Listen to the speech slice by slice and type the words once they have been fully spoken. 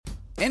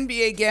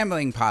NBA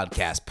Gambling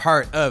Podcast,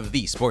 part of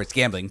the Sports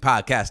Gambling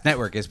Podcast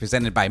Network, is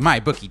presented by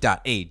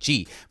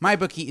MyBookie.ag.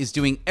 MyBookie is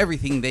doing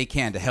everything they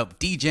can to help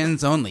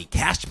DGens only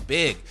cash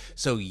big.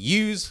 So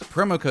use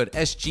promo code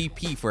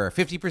SGP for a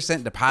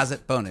 50%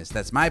 deposit bonus.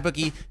 That's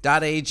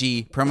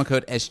MyBookie.ag, promo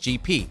code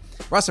SGP.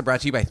 We're also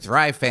brought to you by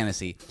Thrive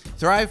Fantasy.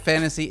 Thrive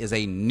Fantasy is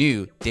a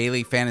new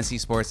daily fantasy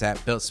sports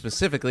app built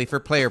specifically for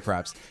player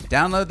props.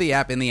 Download the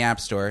app in the App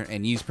Store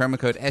and use promo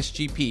code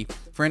SGP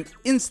for an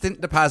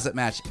instant deposit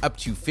match up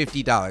to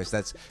 $50.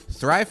 That's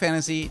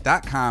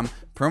thrivefantasy.com,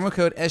 promo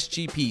code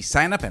SGP.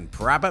 Sign up and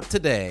prop up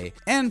today.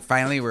 And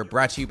finally, we're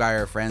brought to you by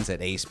our friends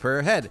at Ace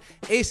Per Head.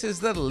 Ace is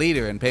the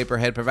leader in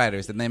pay-per-head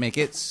providers, and they make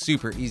it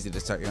super easy to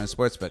start your own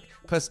sportsbook.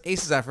 Plus,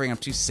 Ace is offering up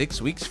to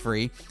 6 weeks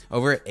free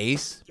over at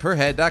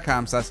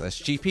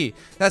aceperhead.com/SGP.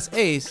 That's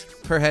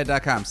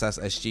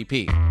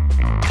aceperhead.com/SGP.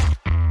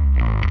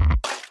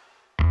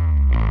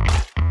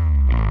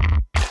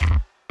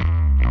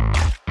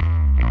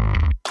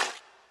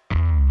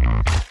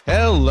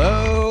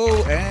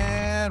 Hello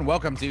and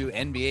welcome to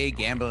NBA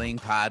Gambling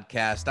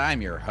Podcast.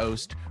 I'm your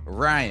host,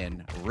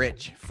 Ryan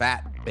Rich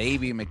Fat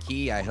Baby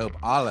McKee. I hope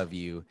all of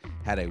you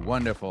had a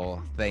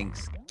wonderful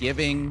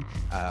Thanksgiving.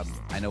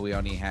 I know we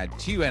only had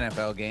 2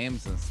 NFL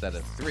games instead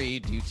of 3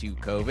 due to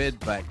COVID,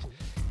 but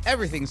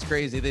everything's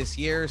crazy this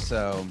year,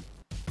 so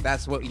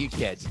that's what you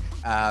get.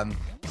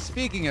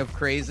 Speaking of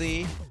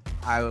crazy,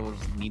 I will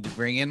need to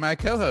bring in my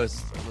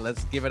co-host.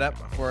 Let's give it up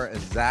for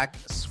Zach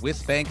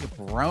Swissbank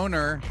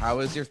Broner. How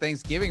was your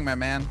Thanksgiving, my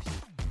man?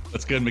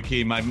 That's good,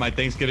 McKee. My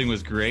Thanksgiving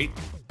was great.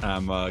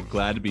 I'm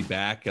glad to be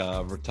back.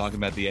 We're talking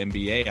about the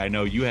NBA. I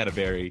know you had a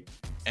very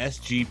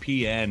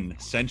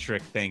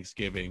SGPN-centric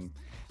Thanksgiving.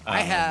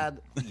 I had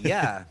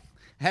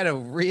a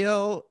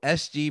real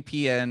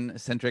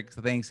SGPN-centric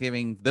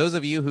Thanksgiving. Those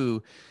of you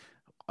who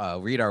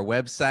read our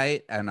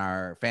website and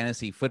our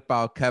fantasy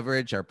football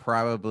coverage are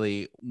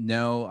probably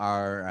know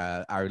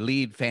our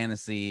lead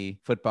fantasy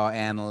football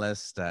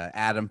analyst,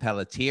 Adam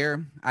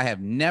Pelletier. I have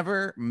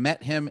never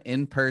met him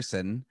in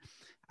person.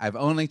 I've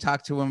only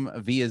talked to him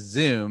via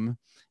Zoom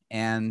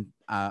and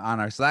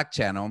on our Slack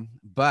channel,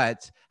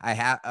 but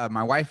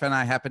my wife and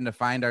I happened to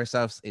find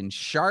ourselves in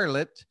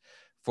Charlotte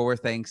for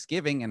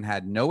Thanksgiving and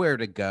had nowhere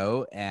to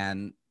go,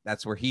 and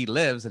that's where he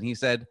lives. And he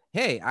said,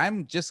 "Hey,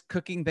 I'm just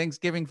cooking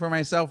Thanksgiving for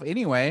myself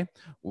anyway.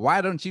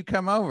 Why don't you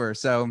come over?"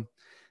 So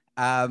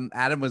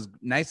Adam was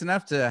nice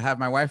enough to have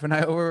my wife and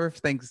I over for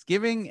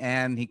Thanksgiving,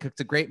 and he cooked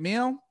a great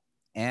meal.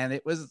 And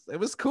it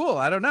was cool.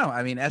 I don't know.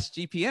 I mean,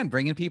 SGPN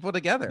bringing people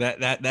together.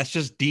 That's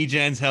just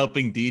DGens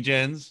helping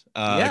DGens.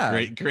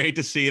 Great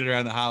to see it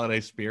around the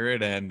holiday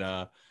spirit. And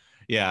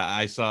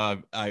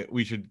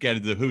we should get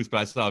into the hoops, but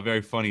I saw a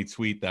very funny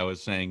tweet that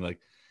was saying like,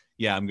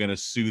 yeah, I'm gonna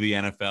sue the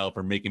NFL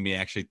for making me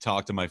actually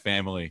talk to my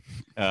family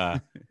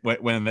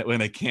when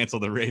they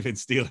canceled the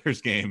Ravens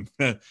Steelers game.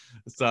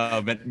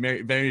 So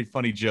very, very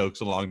funny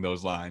jokes along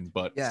those lines,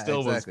 but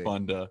was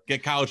fun to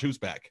get college hoops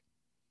back.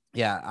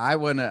 Yeah, I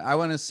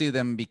wanna sue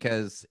them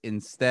because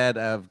instead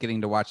of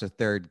getting to watch a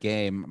third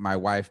game, my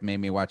wife made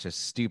me watch a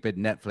stupid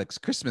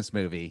Netflix Christmas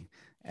movie.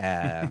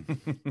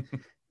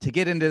 To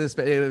get into this,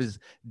 but it was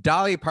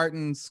Dolly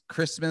Parton's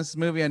Christmas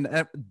movie,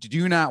 and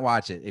do not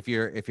watch it. If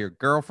your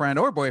girlfriend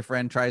or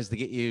boyfriend tries to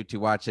get you to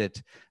watch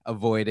it,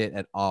 avoid it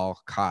at all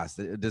costs.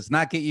 It does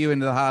not get you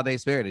into the holiday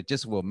spirit. It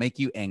just will make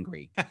you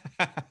angry.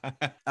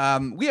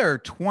 We are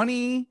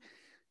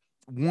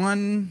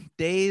 21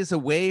 days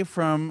away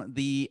from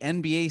the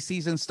NBA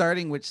season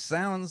starting, which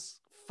sounds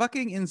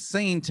fucking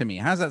insane to me.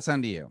 How's that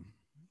sound to you?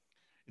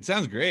 It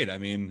sounds great. I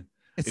mean,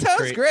 it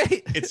sounds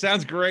great. It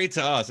sounds great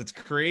to us. It's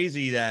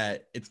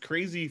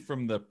crazy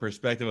from the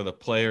perspective of the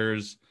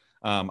players.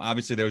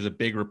 Obviously, there was a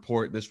big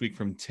report this week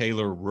from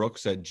Taylor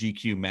Rooks at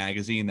GQ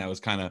magazine that was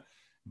kind of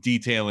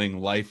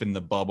detailing life in the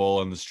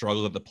bubble and the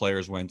struggle that the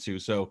players went to.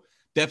 So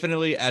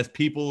definitely, as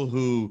people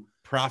who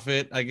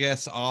profit, I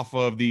guess, off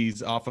of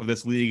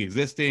this league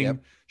existing,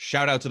 yep.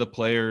 Shout out to the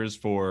players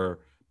for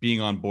being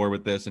on board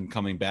with this and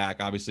coming back.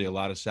 Obviously, a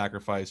lot of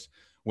sacrifice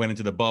went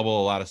into the bubble.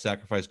 A lot of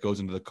sacrifice goes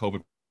into the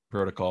COVID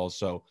protocols.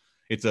 So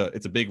it's a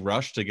big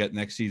rush to get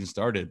next season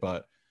started,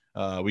 but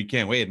we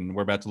can't wait. And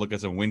we're about to look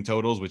at some win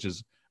totals, which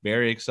is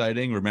very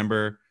exciting.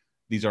 Remember,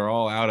 these are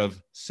all out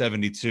of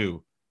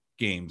 72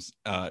 games,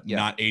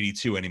 not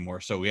 82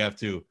 anymore. So we have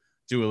to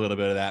do a little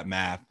bit of that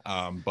math,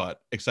 but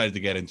excited to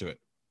get into it.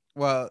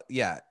 Well,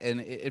 yeah,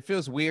 and it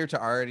feels weird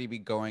to already be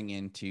going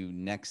into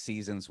next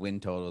season's win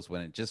totals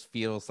when it just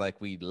feels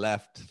like we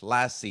left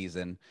last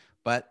season,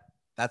 but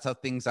that's how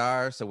things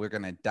are. So we're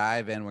going to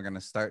dive in. We're going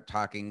to start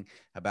talking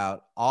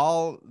about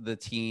all the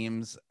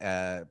teams,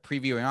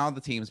 previewing all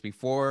the teams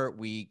before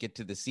we get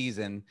to the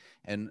season.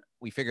 And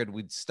we figured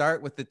we'd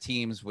start with the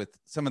teams with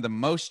some of the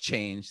most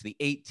change, the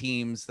 8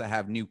 teams that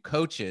have new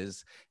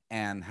coaches,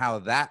 and how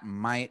that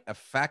might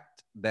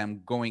affect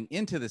them going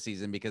into the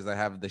season, because they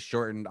have the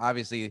shortened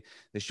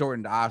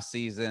off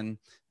season.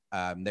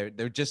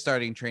 They're just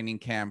starting training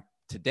camp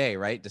today,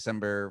 right?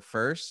 December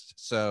 1st.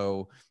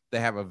 So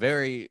they have a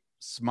very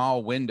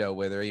small window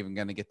where they're even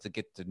going to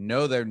get to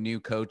know their new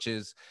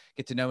coaches,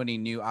 get to know any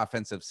new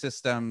offensive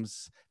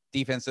systems,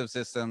 defensive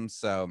systems.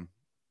 So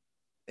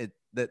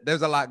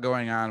there's a lot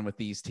going on with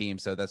these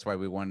teams. So that's why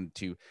we wanted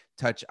to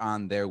touch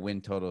on their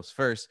win totals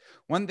first.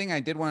 One thing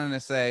I did want to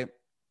say,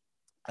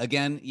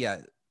 again,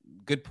 yeah,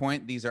 good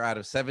point. These are out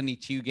of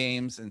 72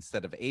 games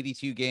instead of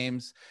 82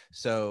 games.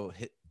 So,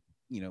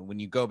 when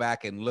you go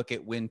back and look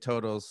at win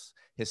totals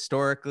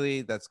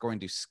historically, that's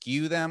going to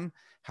skew them.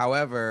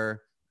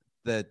 However,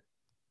 the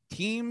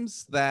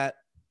teams that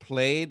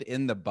played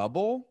in the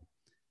bubble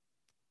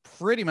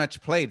pretty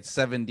much played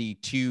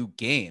 72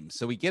 games.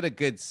 So we get a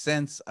good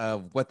sense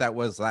of what that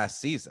was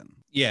last season.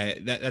 Yeah,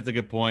 that's a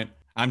good point.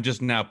 I'm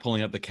just now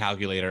pulling up the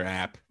calculator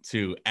app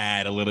to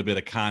add a little bit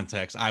of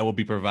context. I will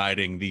be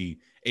providing the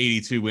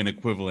 82 win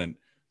equivalent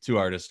to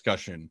our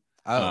discussion.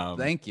 Oh,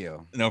 thank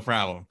you. No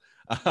problem.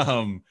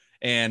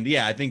 And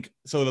yeah, I think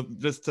so.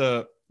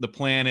 The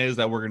plan is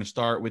that we're going to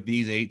start with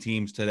these 8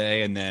 teams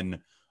today, and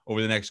then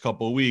over the next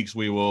couple of weeks,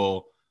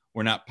 we're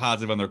not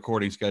positive on the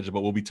recording schedule,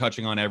 but we'll be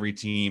touching on every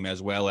team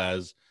as well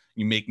as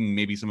you making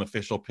maybe some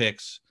official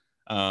picks.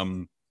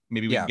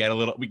 Maybe we can get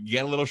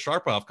a little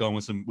sharp off going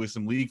with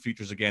some league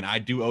features again. I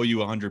do owe you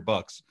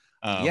 $100.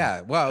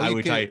 Well,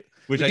 we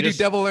can do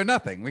double or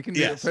nothing. We can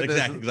do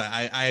exactly.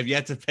 I have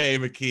yet to pay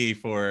McKee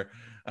for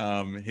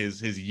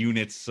his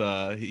units.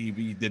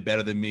 He did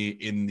better than me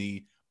in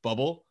the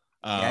bubble.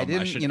 I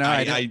didn't.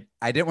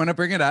 I didn't want to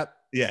bring it up.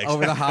 Yeah, exactly.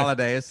 Over the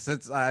holidays,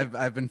 since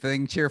I've been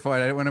feeling cheerful, I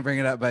didn't want to bring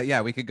it up, but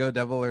yeah, we could go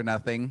double or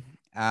nothing.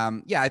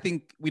 I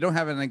think we don't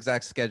have an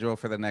exact schedule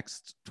for the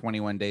next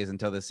 21 days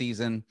until the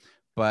season,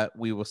 but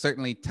we will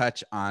certainly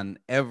touch on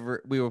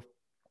we will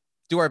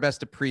do our best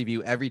to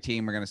preview every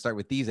team. We're going to start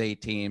with these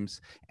 8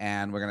 teams,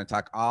 and we're going to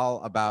talk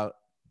all about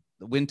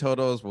the win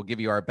totals. We'll give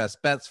you our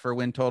best bets for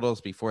win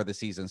totals before the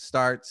season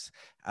starts,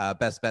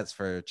 best bets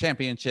for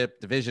championship,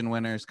 division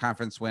winners,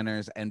 conference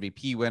winners,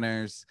 MVP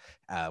winners,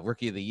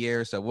 rookie of the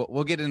year. So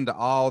we'll get into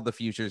all the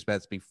futures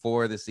bets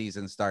before the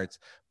season starts,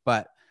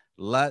 but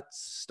let's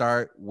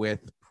start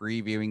with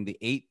previewing the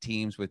 8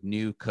 teams with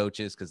new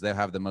coaches because they'll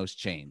have the most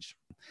change.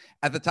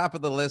 At the top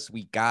of the list,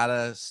 we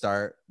gotta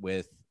start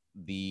with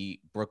the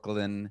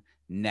Brooklyn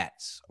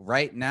Nets.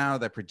 Right now,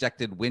 the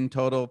projected win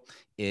total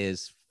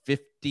is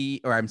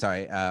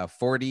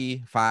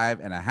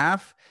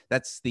 45.5.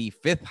 That's the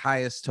 5th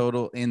highest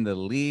total in the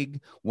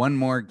league. One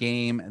more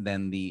game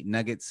than the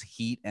Nuggets,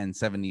 Heat, and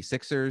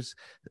 76ers.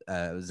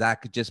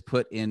 Zach just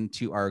put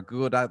into our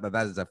Google Doc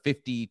that is a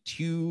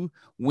 52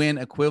 win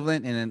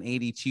equivalent in an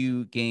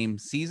 82 game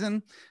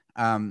season.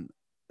 Not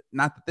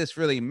that this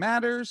really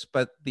matters,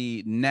 but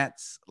the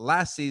Nets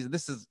last season,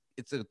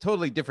 it's a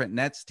totally different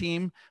Nets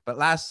team, but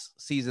last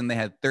season they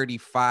had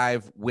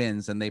 35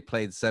 wins and they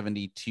played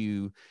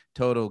 72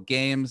 total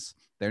games.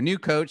 Their new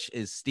coach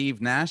is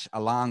Steve Nash,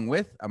 along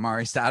with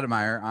Amari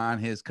Stoudemire on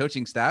his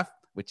coaching staff,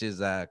 which is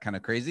kind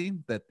of crazy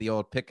that the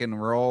old pick and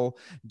roll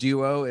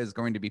duo is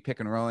going to be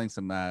pick and rolling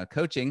some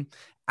coaching.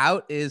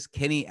 Out is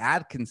Kenny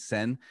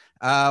Atkinson.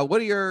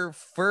 What are your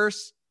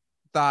first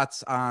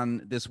thoughts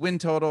on this win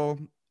total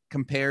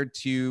compared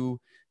to,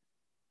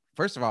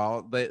 first of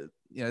all,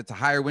 it's a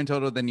higher win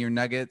total than your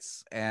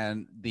Nuggets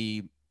and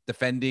the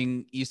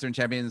defending Eastern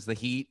champions, the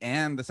Heat,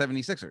 and the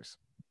 76ers.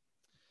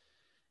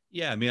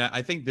 Yeah, I mean,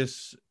 I think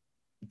this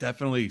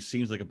definitely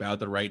seems like about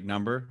the right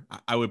number.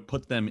 I would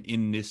put them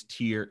in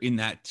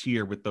that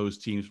tier with those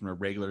teams from a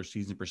regular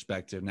season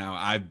perspective. Now,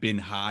 I've been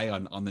high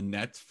on the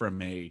Nets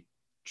from a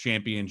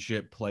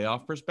championship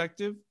playoff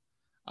perspective.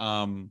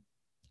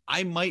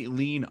 I might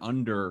lean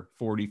under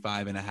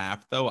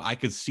 45.5, though. I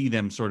could see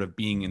them sort of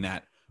being in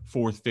that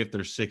 4th, 5th, or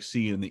 6th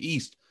seed in the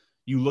East.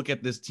 You look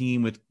at this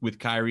team with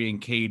Kyrie and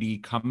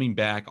KD coming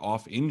back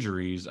off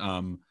injuries.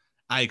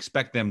 I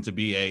expect them to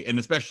be and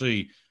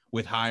especially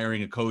with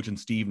hiring a coach and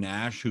Steve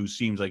Nash, who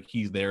seems like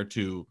he's there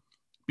to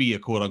be a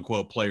quote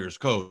unquote player's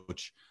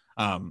coach.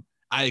 I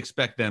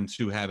expect them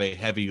to have a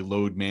heavy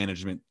load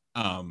management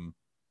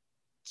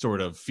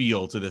sort of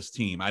feel to this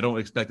team. I don't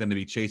expect them to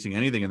be chasing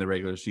anything in the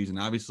regular season.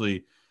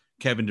 Obviously,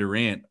 Kevin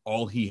Durant,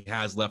 all he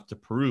has left to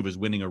prove is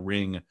winning a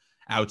ring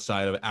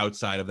outside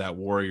of that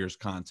Warriors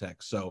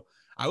context. So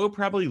I would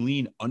probably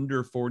lean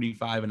under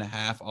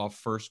 45.5 off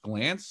first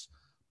glance,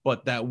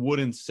 but that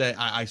wouldn't say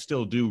I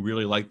still do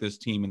really like this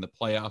team in the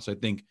playoffs. I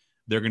think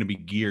they're going to be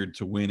geared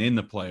to win in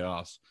the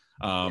playoffs.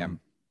 I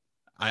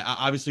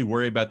obviously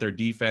worry about their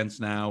defense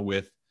now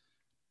with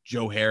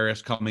Joe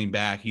Harris coming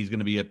back. He's going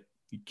to be a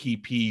key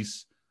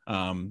piece.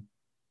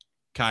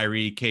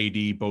 Kyrie,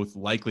 KD, both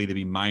likely to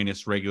be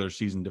minus regular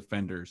season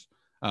defenders.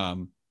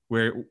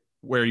 Where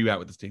are you at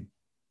with this team?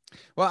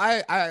 Well,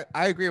 I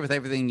agree with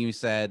everything you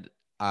said.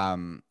 I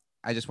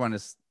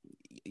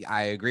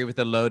agree with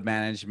the load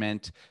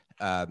management.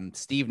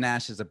 Steve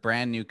Nash is a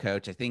brand new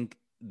coach. I think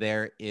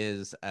there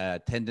is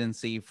a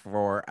tendency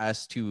for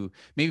us to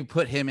maybe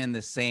put him in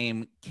the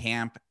same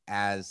camp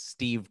as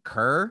Steve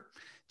Kerr,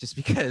 just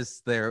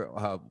because they're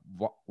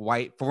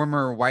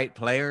former white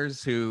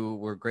players who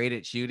were great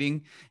at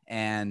shooting.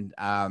 And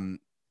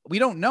we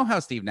don't know how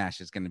Steve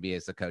Nash is going to be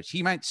as a coach.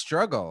 He might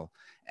struggle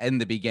in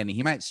the beginning.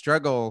 He might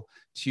struggle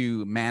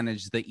to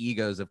manage the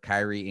egos of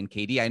Kyrie and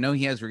KD. I know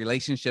he has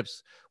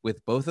relationships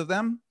with both of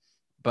them,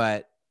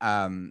 but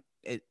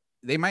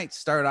they might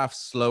start off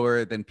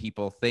slower than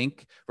people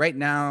think. Right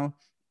now,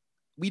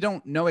 we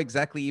don't know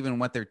exactly even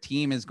what their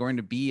team is going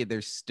to be.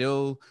 There's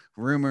still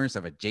rumors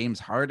of a James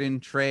Harden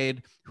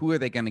trade. Who are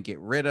they going to get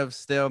rid of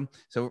still?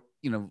 So,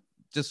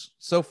 just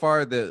so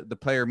far, the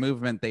player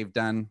movement they've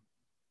done,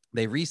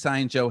 they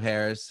re-signed Joe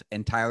Harris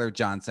and Tyler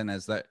Johnson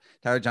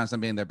Tyler Johnson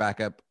being their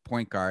backup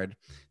point guard.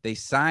 They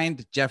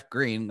signed Jeff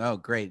Green. Oh,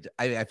 great.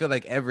 I feel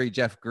like every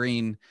Jeff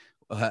Green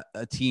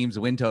team's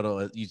win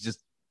total, you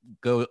just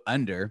go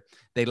under.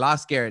 They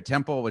lost Garrett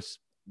Temple, which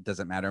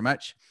doesn't matter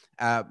much.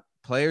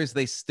 Players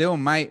they still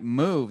might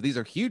move. These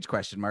are huge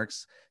question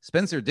marks.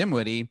 Spencer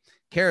Dinwiddie,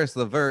 Karis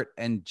LeVert,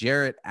 and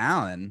Jarrett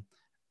Allen.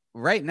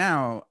 Right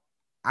now,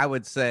 I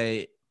would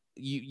say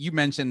you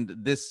mentioned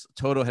this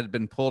total had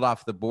been pulled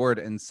off the board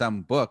in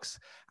some books.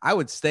 I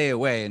would stay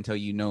away until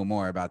you know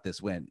more about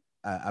this win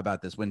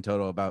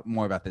total,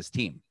 more about this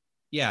team.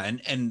 Yeah,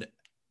 and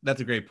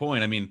that's a great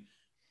point. I mean,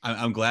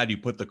 I'm glad you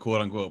put the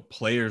quote unquote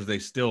players they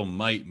still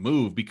might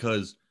move,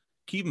 because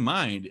keep in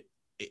mind,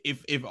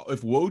 if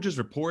Woj's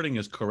reporting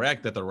is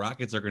correct that the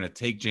Rockets are going to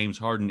take James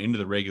Harden into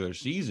the regular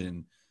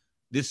season,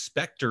 this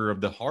specter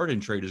of the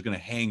Harden trade is going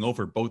to hang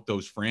over both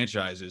those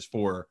franchises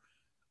for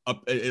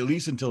at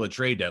least until the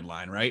trade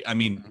deadline, right? I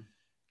mean,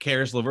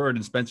 Karis LeVert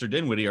and Spencer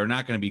Dinwiddie are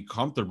not going to be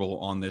comfortable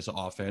on this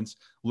offense,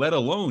 let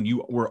alone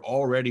you were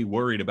already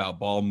worried about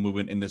ball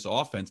movement in this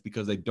offense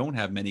because they don't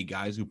have many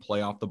guys who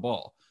play off the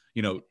ball.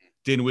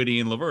 Dinwiddie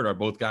and LeVert are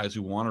both guys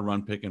who want to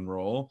run pick and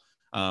roll.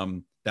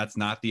 That's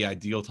not the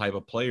ideal type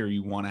of player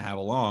you want to have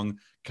along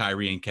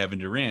Kyrie and Kevin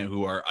Durant,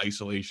 who are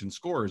isolation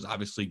scorers,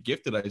 obviously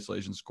gifted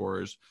isolation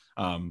scorers,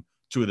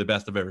 two of the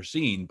best I've ever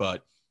seen.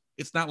 But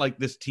it's not like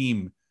this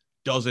team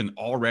doesn't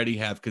already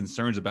have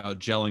concerns about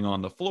gelling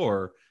on the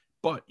floor,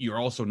 but you're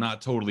also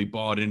not totally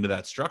bought into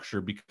that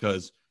structure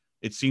because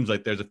it seems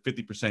like there's a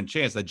 50%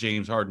 chance that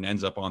James Harden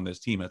ends up on this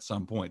team at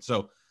some point.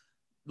 So,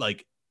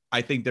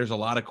 I think there's a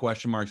lot of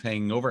question marks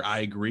hanging over. I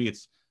agree.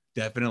 It's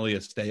definitely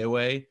a stay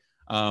away.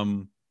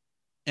 And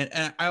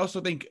I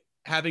also think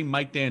having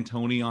Mike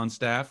D'Antoni on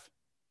staff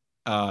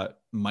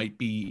might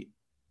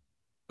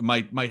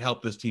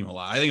help this team a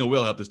lot. I think it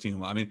will help this team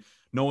a lot. I mean,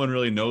 no one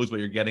really knows what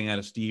you're getting out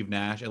of Steve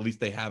Nash. At least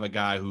they have a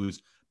guy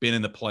who's been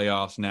in the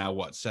playoffs now,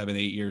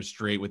 7-8 years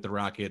straight with the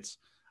Rockets.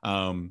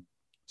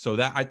 So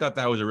that I thought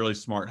that was a really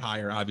smart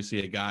hire.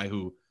 Obviously, a guy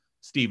who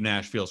Steve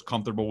Nash feels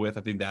comfortable with.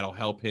 I think that'll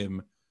help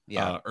him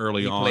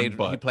early on.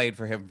 But he played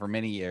for him for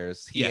many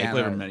years. He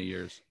played for many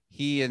years.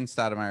 He and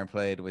Stoudemire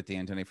played with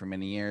D'Antoni for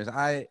many years.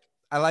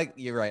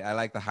 You're right. I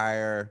like the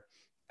hire.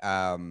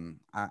 I'm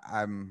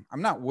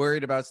not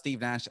worried about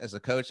Steve Nash as a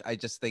coach. I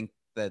just think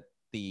that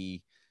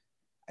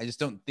I just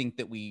don't think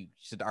that we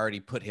should already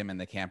put him in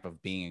the camp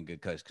of being a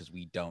good coach because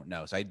we don't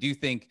know. So I do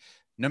think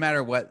no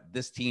matter what,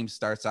 this team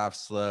starts off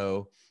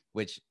slow,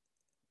 which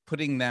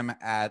putting them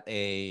at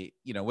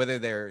whether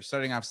they're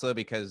starting off slow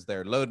because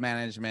their load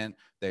management,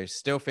 they're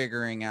still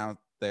figuring out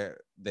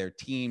their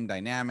team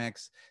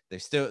dynamics.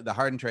 There's still the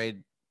Harden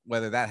trade,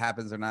 whether that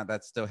happens or not,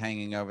 that's still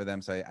hanging over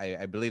them. So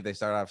I believe they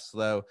start off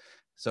slow.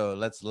 So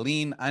let's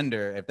lean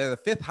under. If they're the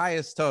fifth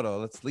highest total,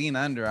 let's lean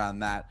under on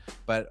that.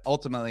 But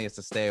ultimately, it's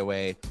a stay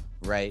away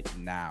right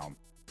now.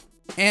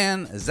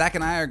 And Zach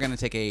and I are going to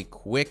take a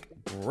quick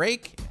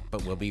break,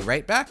 but we'll be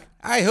right back.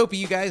 I hope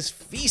you guys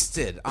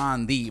feasted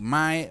on the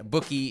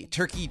MyBookie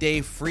Turkey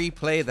Day free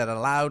play that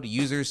allowed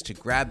users to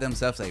grab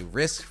themselves a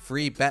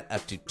risk-free bet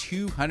up to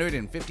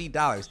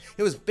 $250.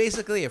 It was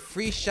basically a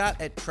free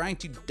shot at trying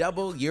to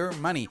double your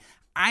money.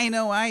 I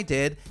know I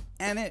did,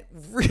 and it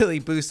really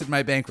boosted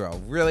my bankroll.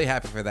 Really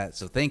happy for that.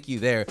 So thank you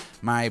there,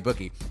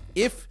 MyBookie.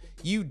 If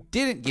you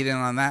didn't get in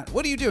on that,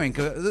 what are you doing?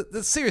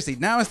 Seriously,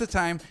 now is the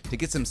time to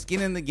get some skin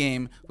in the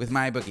game with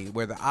MyBookie,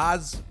 where the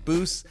odds,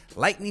 boosts,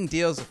 lightning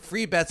deals,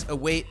 free bets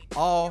await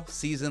all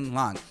season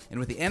long. And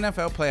with the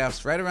NFL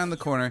playoffs right around the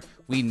corner,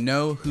 we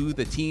know who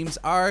the teams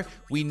are,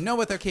 we know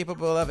what they're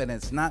capable of, and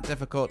it's not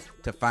difficult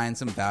to find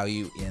some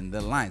value in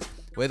the lines.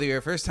 Whether you're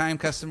a first-time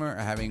customer or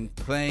having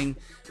playing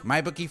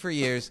MyBookie for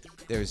years,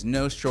 there's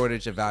no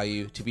shortage of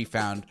value to be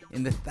found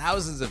in the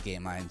thousands of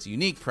game lines,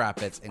 unique prop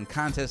bets, and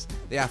contests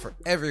they offer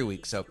every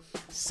week. So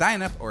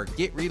sign up or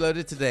get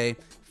reloaded today,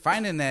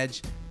 find an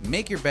edge,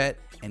 make your bet,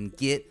 and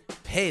get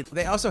paid.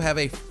 They also have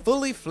a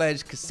fully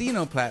fledged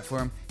casino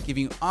platform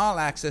giving you all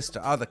access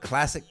to all the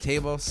classic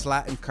table,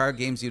 slot, and card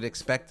games you'd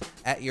expect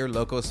at your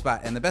local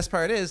spot. And the best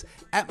part is,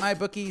 at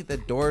MyBookie, the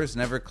doors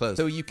never close.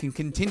 So you can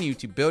continue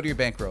to build your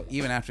bankroll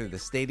even after the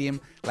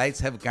stadium lights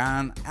have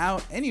gone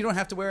out, and you don't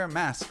have to wear a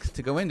mask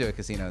to go into a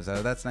casino,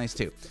 so that's nice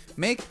too.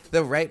 Make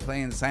the right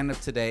play and sign up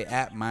today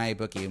at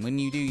MyBookie. And when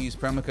you do, use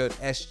promo code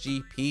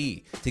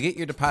SGP to get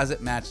your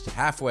deposit matched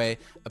halfway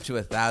up to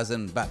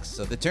 $1,000.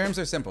 So the terms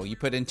are simple. You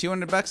put in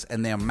 $200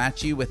 and they'll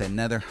match you with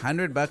another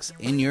 $100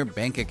 in your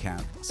bank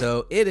account.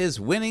 So it is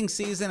winning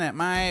season at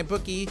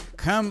MyBookie.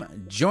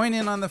 Come join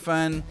in on the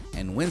fun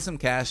and win some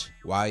cash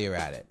while you're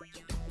at it.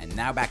 And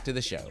now back to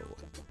the show.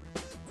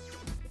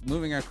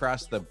 Moving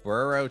across the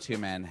borough to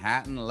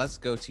Manhattan, let's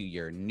go to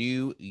your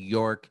New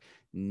York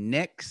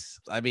Knicks.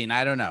 I mean,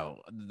 I don't know.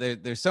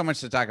 There's so much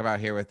to talk about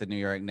here with the New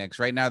York Knicks.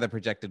 Right now, the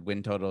projected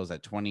win total is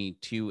at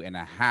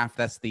 22.5.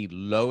 That's the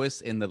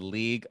lowest in the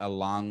league,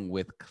 along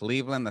with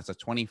Cleveland. That's a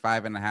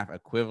 25.5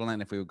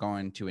 equivalent if we were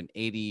going to an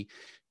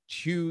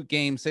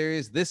 82-game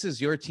series. This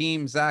is your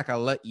team, Zach. I'll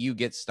let you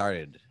get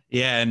started.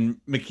 Yeah, and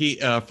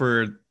McKee,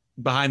 for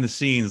behind the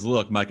scenes,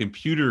 look, my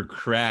computer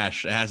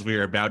crashed as we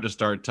were about to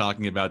start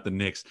talking about the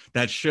Knicks.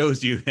 That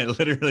shows you that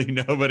literally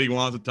nobody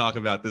wants to talk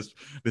about this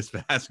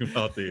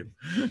basketball team.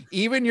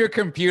 Even your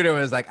computer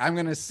was like, I'm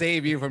going to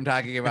save you from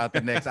talking about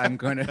the Knicks. I'm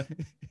going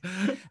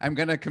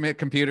to commit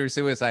computer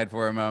suicide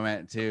for a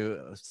moment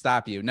to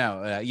stop you.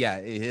 No,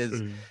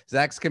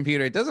 Zach's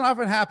computer, it doesn't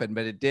often happen,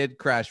 but it did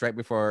crash right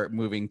before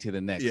moving to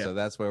the Knicks. Yeah. So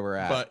that's where we're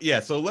at. But yeah,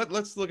 so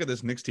let's look at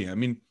this Knicks team. I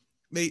mean,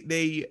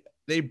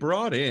 they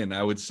brought in,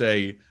 I would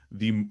say,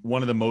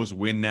 one of the most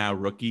win now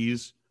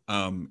rookies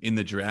in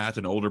the draft,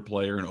 an older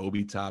player, and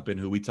Obi Toppin,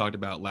 who we talked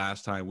about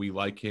last time. We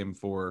like him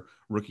for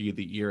rookie of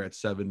the year at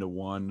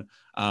 7-1.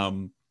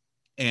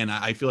 And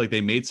I feel like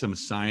they made some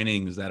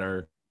signings that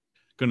are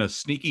going to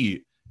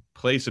sneaky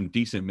play some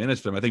decent minutes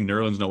for them. I think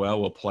Nerlens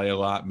Noel will play a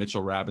lot.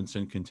 Mitchell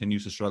Robinson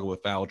continues to struggle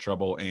with foul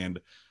trouble. And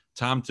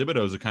Tom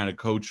Thibodeau is the kind of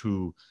coach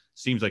who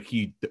seems like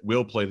he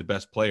will play the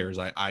best players.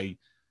 I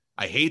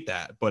hate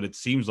that, but it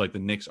seems like the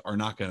Knicks are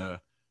not going to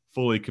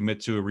fully commit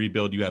to a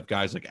rebuild. You have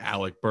guys like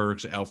Alec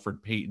Burks,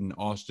 Alfred Payton,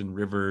 Austin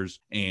Rivers,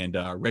 and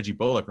Reggie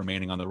Bullock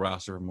remaining on the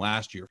roster from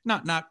last year.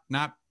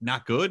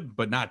 Not good,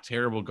 but not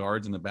terrible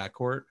guards in the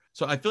backcourt.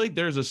 So I feel like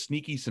there's a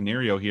sneaky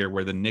scenario here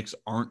where the Knicks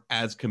aren't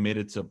as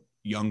committed to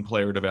young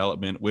player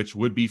development, which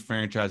would be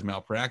franchise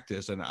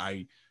malpractice. And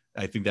I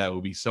think that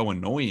would be so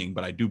annoying,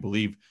 but I do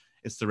believe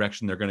it's the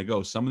direction they're going to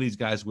go. Some of these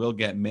guys will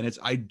get minutes.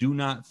 I do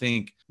not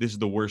think this is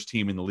the worst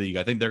team in the league.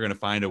 I think they're going to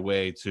find a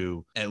way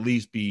to at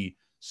least be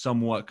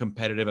somewhat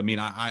competitive. I mean,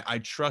 I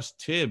trust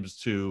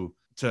Tibbs to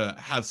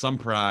have some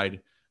pride.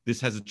 This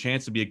has a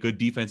chance to be a good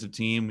defensive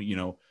team. You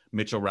know,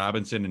 Mitchell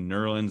Robinson and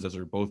Nerlens, those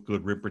are both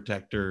good rim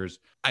protectors.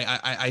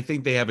 I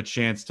think they have a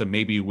chance to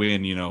maybe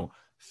win,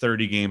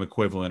 30-game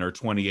equivalent or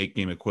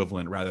 28-game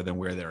equivalent rather than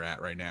where they're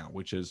at right now,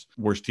 which is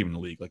worst team in the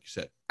league, like you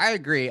said. I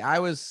agree. I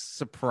was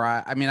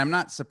surprised. I mean, I'm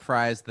not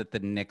surprised that the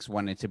Knicks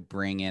wanted to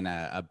bring in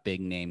a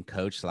big name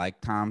coach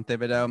like Tom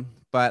Thibodeau,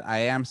 but I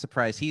am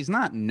surprised he's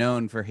not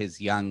known for his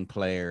young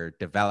player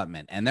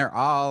development, and they're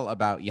all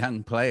about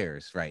young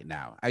players right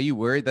now. Are you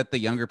worried that the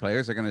younger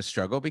players are going to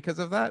struggle because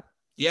of that?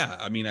 Yeah.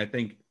 I mean, I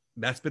think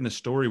that's been the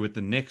story with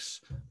the Knicks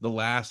the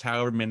last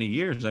however many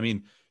years. I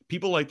mean,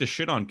 people like to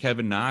shit on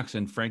Kevin Knox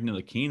and Frank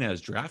Ntilikina as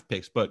draft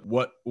picks, but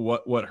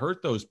what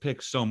hurt those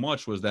picks so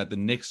much was that the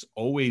Knicks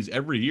always,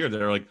 every year,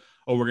 they're like,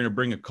 oh, we're going to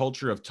bring a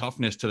culture of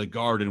toughness to the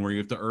Garden where you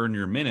have to earn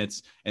your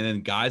minutes, and then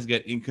guys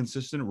get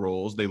inconsistent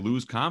roles, they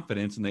lose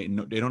confidence, and they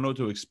don't know what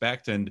to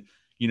expect, and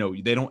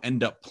they don't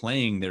end up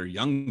playing their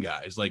young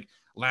guys. Like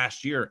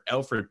last year,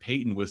 Alfred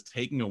Payton was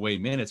taking away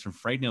minutes from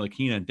Frank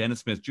Ntilikina and Dennis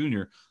Smith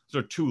Jr.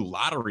 Those are two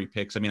lottery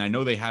picks. I mean, I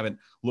know they haven't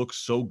looked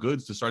so good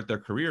to start their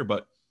career,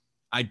 but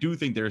I do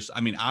think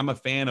I'm a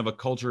fan of a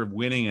culture of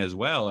winning as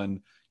well. And,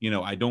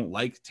 I don't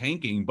like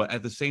tanking, but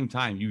at the same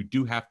time, you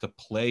do have to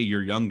play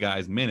your young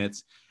guys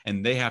minutes,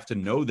 and they have to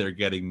know they're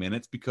getting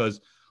minutes because,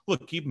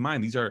 look, keep in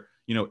mind, these are,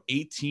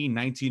 18,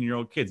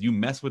 19-year-old kids. You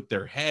mess with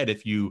their head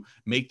if you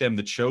make them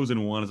the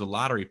chosen one as a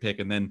lottery pick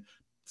and then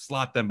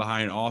slot them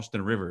behind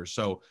Austin Rivers.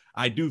 So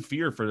I do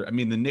fear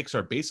the Knicks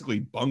are basically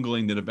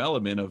bungling the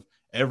development of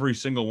every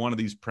single one of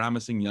these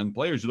promising young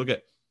players. You look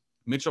at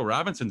Mitchell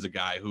Robinson's a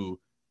guy who,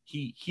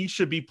 he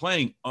should be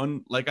playing,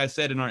 like I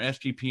said in our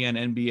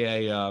SGPN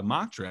NBA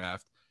mock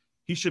draft,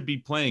 he should be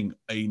playing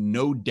a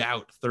no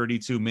doubt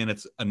 32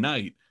 minutes a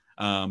night.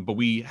 But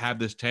we have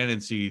this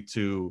tendency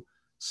to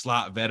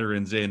slot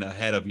veterans in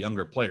ahead of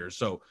younger players.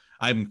 So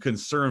I'm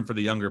concerned for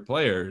the younger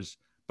players,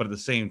 but at the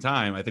same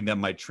time, I think that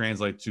might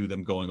translate to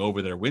them going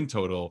over their win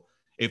total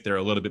if they're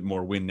a little bit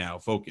more win now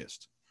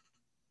focused.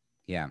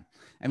 Yeah.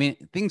 I mean,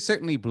 things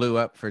certainly blew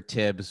up for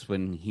Tibbs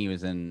when he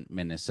was in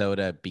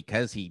Minnesota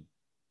because he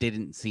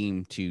didn't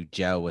seem to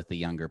gel with the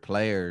younger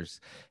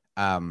players.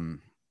 But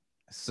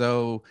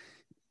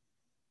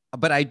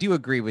I do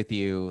agree with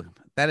you.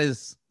 That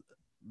is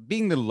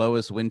being the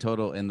lowest win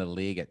total in the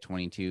league at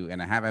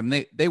 22.5. I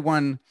mean, they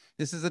won.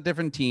 This is a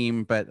different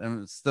team, but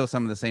still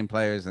some of the same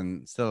players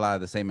and still a lot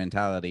of the same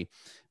mentality.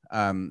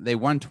 They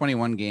won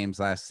 21 games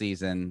last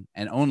season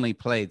and only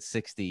played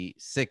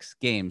 66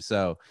 games.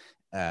 So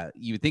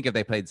you would think if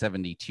they played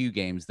 72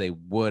 games, they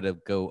would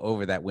have go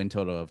over that win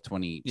total of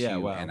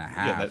 22 and a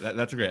half. Yeah,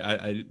 that's great.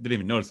 I didn't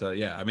even notice that.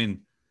 Yeah, I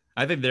mean,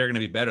 I think they're going to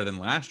be better than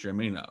last year. I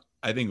mean,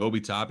 I think Obi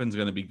Toppin's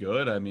going to be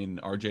good. I mean,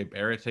 RJ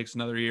Barrett takes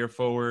another year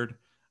forward.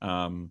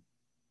 And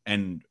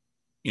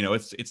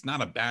it's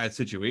not a bad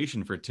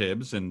situation for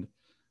Tibbs. And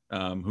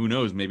who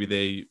knows, maybe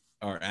they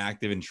are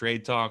active in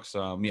trade talks.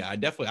 Yeah, I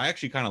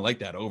actually kind of like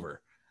that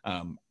over.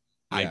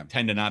 I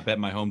tend to not bet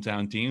my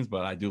hometown teams,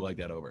 but I do like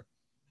that over.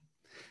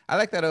 I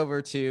like that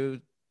over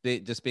too,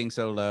 just being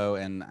so low.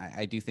 And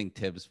I do think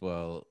Tibbs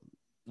will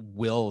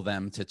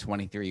them to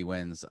 23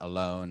 wins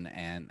alone.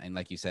 And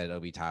like you said,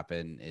 Obi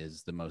Toppin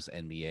is the most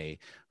NBA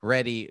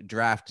ready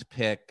draft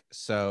pick.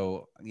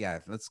 So yeah,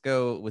 let's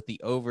go with the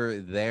over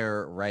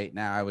there right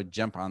now. I would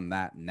jump on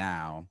that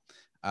now.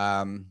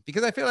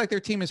 Because I feel like their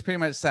team is pretty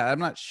much set. I'm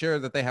not sure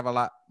that they have a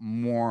lot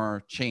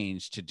more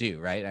change to do,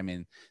 right? I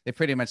mean, they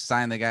pretty much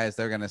signed the guys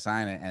they're going to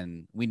sign it,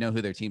 and we know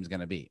who their team's going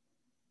to be.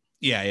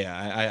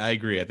 Yeah, I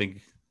agree. I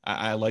think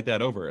I like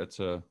that over.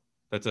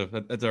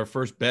 That's our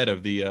first bet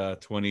of the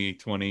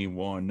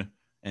 2021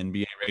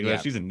 NBA regular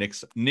season.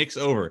 Knicks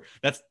over.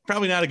 That's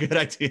probably not a good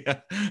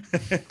idea.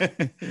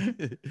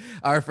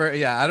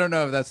 I don't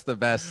know if that's the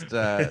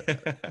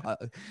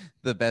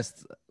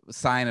best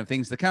sign of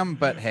things to come,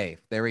 but hey,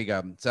 there we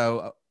go.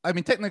 So I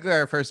mean, technically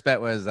our first bet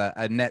was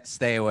a net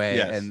stay away,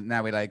 and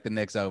now we like the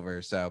Knicks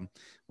over, so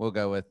we'll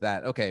go with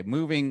that. Okay,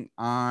 moving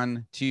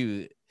on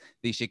to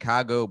the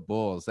Chicago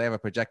Bulls. They have a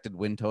projected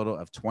win total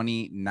of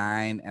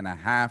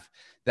 29.5.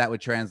 That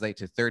would translate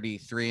to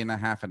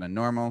 33.5 in a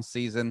normal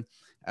season.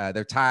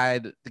 They're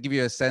tied. To give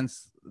you a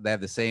sense, they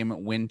have the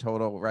same win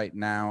total right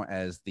now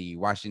as the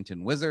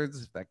Washington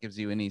Wizards. If that gives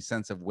you any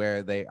sense of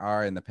where they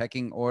are in the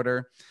pecking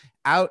order.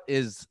 Out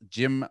is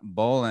Jim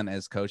Boylen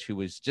as coach, who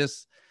was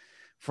just,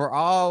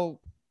 for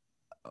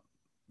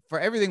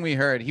everything we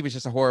heard, he was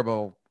just a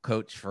horrible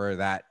coach for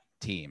that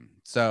team.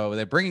 So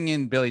they're bringing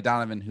in Billy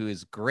Donovan, who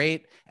is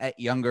great at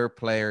younger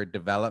player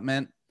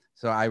development.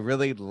 So I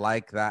really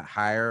like that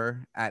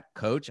hire at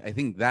coach. I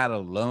think that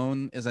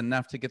alone is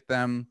enough to get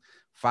them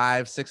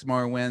 5-6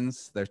 more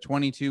wins. Their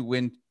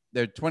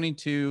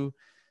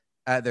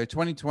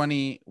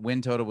 2020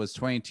 win total was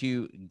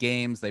 22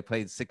 games. They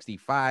played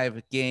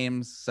 65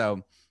 games.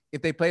 So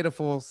if they played a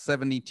full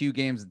 72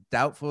 games,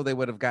 doubtful they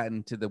would have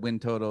gotten to the win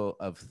total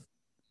of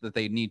that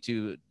they need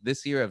to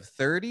this year of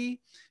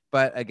 30.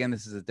 But again,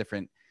 this is a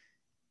different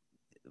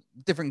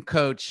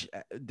coach,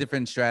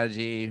 different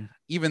strategy,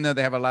 even though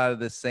they have a lot of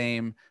the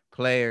same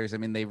players. I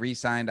mean, they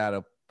re-signed out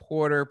of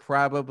Porter,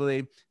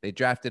 probably. They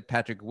drafted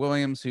Patrick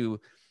Williams, who,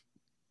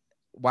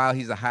 while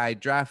he's a high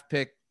draft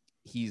pick,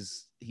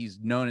 he's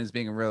known as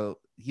being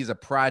he's a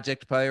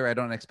project player. I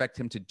don't expect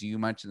him to do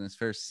much in his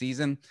first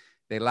season.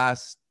 They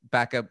lost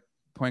backup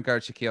point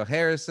guard Shaquille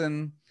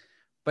Harrison,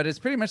 but it's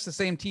pretty much the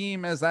same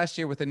team as last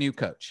year with a new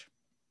coach.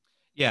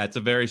 Yeah, it's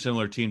a very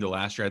similar team to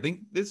last year. I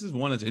think this is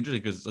one that's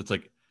interesting because it's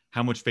like,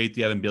 how much faith do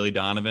you have in Billy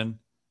Donovan?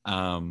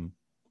 I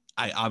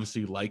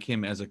obviously like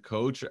him as a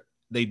coach.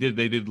 They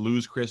did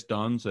lose Chris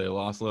Dunn, so they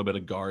lost a little bit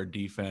of guard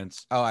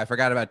defense. Oh, I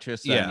forgot about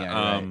Chris Dunn. Yeah,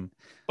 right.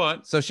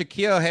 But so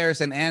Shaquille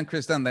Harrison and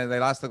Chris Dunn, they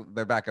lost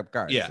their backup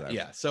guards.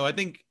 Yeah. So I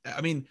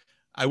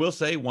will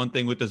say one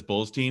thing with this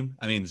Bulls team.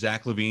 I mean,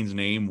 Zach LaVine's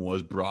name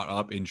was brought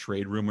up in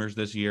trade rumors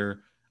this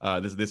year,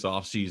 this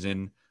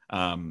offseason.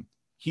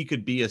 He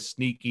could be a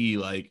sneaky,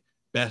 like,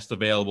 best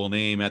available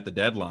name at the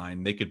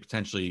deadline. They could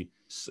potentially,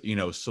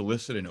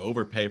 solicit an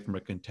overpay from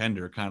a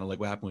contender, kind of like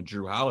what happened with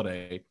Jrue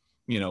Holiday.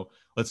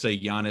 Let's say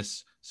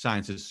Giannis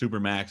signs his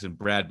supermax and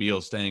Brad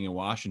Beal's staying in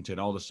Washington.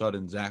 All of a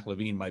sudden, Zach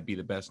LaVine might be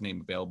the best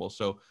name available.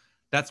 So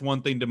that's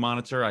one thing to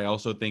monitor. I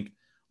also think,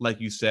 like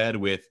you said,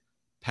 with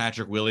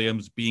Patrick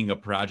Williams being a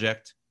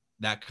project,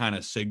 that kind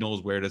of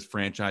signals where this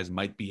franchise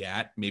might be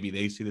at. Maybe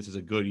they see this as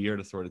a good year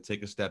to sort of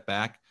take a step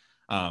back.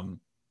 And,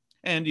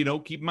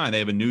 keep in mind, they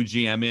have a new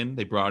GM in.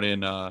 They brought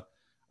in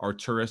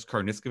Arturas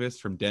Karnisovas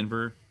from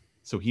Denver.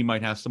 So he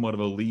might have somewhat of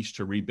a leash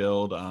to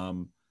rebuild.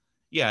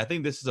 I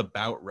think this is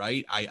about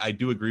right. I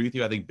do agree with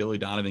you. I think Billy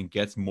Donovan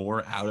gets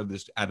more out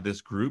of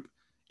this group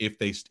if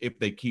they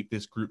keep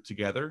this group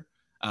together.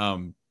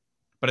 But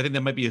I think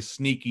that might be a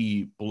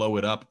sneaky blow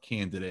it up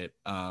candidate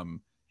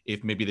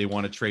if maybe they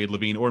want to trade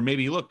LaVine, or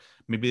maybe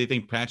they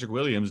think Patrick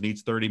Williams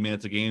needs 30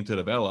 minutes a game to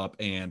develop,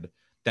 and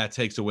that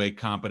takes away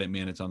competent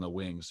minutes on the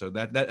wing. So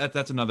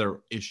that's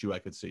another issue I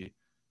could see.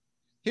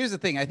 Here's the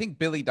thing. I think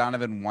Billy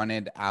Donovan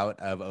wanted out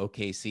of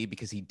OKC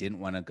because he didn't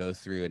want to go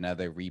through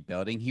another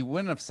rebuilding. He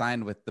wouldn't have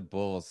signed with the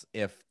Bulls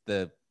if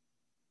the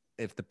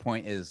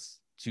point is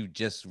to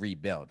just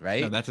rebuild,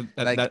 right? No, that's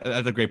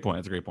a great point.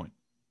 That's a great point.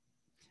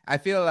 I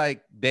feel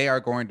like they are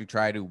going to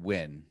try to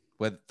win.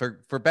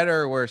 For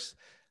better or worse,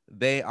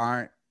 they're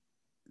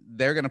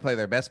going to play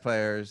their best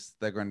players.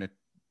 They're going to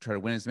try to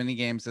win as many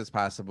games as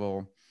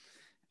possible.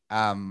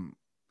 I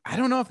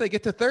don't know if they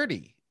get to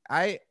 30.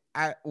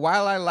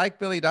 While I like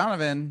Billy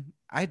Donovan,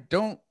 I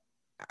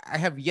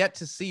have yet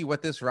to see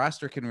what this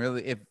roster can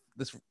really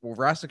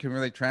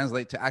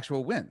translate to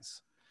actual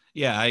wins.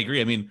 Yeah, I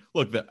agree. I mean,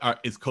 look,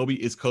 is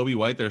Kobe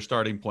White their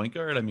starting point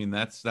guard? I mean,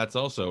 that's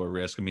also a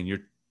risk. I mean,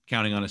 you're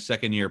counting on a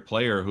second-year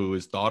player who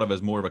is thought of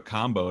as more of a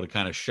combo to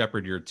kind of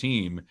shepherd your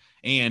team,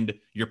 and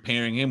you're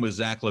pairing him with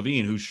Zach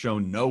LaVine, who's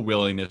shown no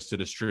willingness to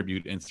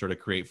distribute and sort of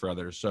create for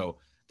others. So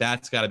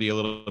that's got to be a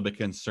little bit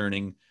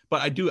concerning.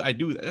 But I do.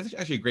 That's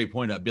actually a great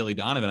point about Billy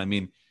Donovan. I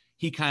mean,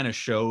 he kind of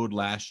showed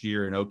last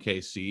year in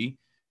OKC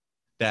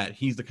that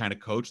he's the kind of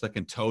coach that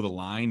can toe the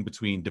line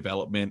between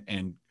development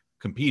and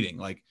competing.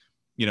 Like,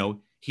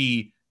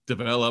 he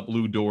developed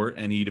Lou Dort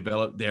and he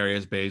developed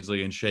Darius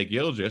Baisley and Shea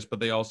Gilgeous, but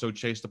they also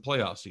chased the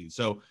playoff seed.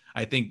 So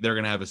I think they're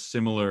going to have a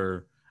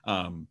similar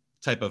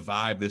type of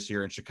vibe this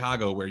year in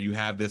Chicago, where you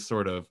have this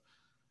sort of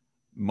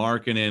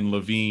Markkanen,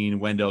 Levine,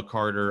 Wendell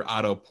Carter,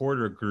 Otto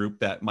Porter group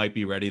that might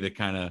be ready to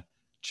kind of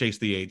chase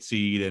the 8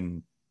 seed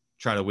and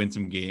try to win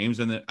some games.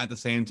 And then at the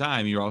same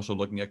time, you're also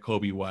looking at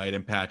Kobe White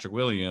and Patrick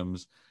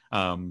Williams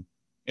and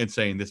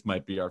saying this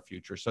might be our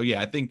future. So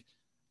yeah, I think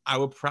I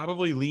would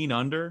probably lean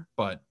under,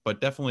 but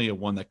definitely a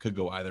one that could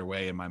go either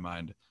way in my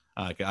mind.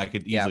 I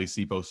could easily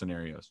see both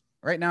scenarios.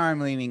 Right now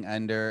I'm leaning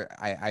under.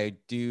 I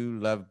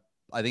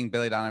think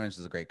Billy Donovan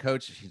is a great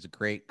coach. He's a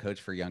great coach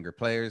for younger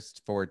players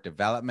for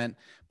development.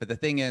 But the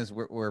thing is,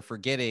 we're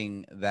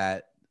forgetting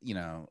that,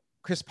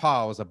 Chris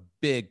Paul was a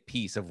big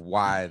piece of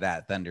why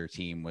that Thunder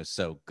team was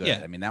so good.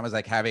 Yeah. I mean, that was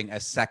like having a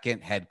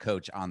second head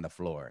coach on the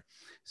floor.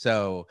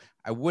 So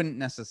I wouldn't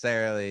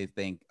necessarily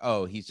think,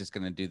 oh, he's just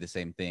going to do the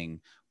same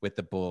thing with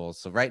the Bulls.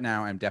 So right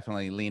now I'm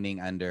definitely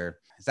leaning under.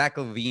 Zach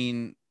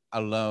LaVine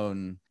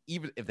alone,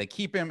 even if they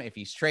keep him, if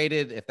he's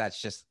traded,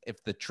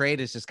 if the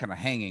trade is just kind of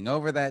hanging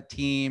over that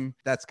team,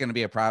 that's going to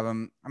be a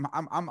problem.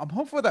 I'm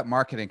hopeful that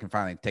Markkanen can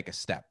finally take a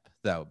step,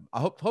 though.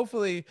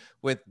 Hopefully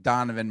with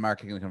Donovan,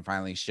 Markkanen can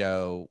finally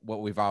show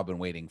what we've all been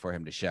waiting for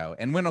him to show,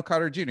 and Wendell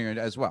Carter Jr.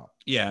 as well.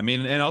 Yeah, I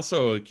mean, and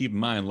also keep in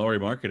mind, Lauri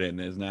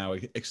Markkanen is now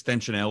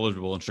extension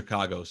eligible in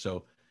Chicago,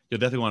 so you'll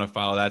definitely want to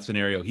follow that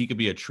scenario. He could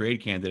be a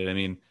trade candidate. I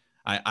mean,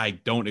 I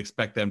don't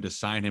expect them to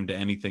sign him to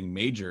anything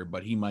major,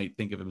 but he might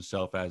think of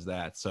himself as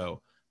that.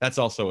 So that's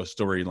also a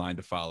storyline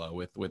to follow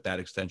with that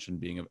extension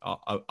being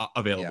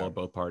available to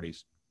both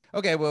parties.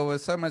 Okay, well,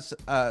 with so much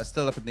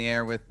still up in the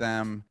air with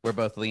them, we're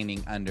both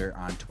leaning under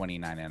on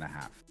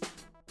 29.5.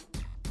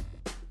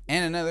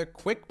 And another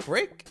quick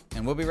break,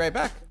 and we'll be right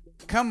back.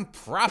 Come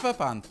prop up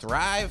on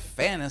Thrive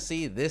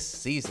Fantasy this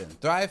season.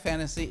 Thrive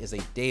Fantasy is a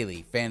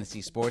daily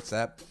fantasy sports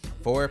app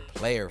for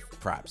player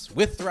props.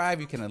 With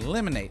Thrive, you can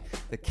eliminate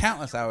the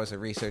countless hours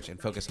of research and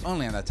focus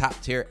only on the top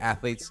tier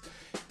athletes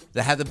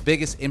that have the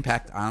biggest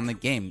impact on the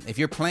game. If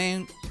you're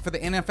playing for the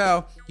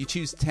NFL, you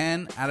choose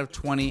 10 out of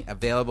 20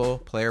 available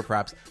player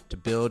props to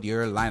build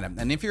your lineup.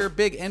 And if you're a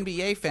big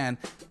NBA fan,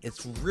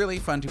 it's really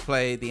fun to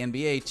play the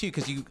NBA too,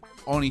 because you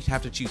only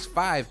have to choose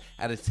 5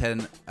 out of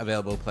 10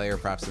 available player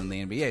props in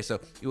the NBA. So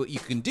what you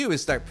can do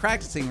is start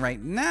practicing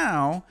right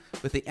now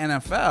with the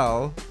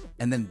NFL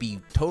and then be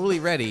totally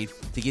ready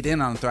to get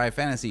in on Thrive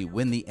Fantasy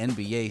when the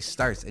NBA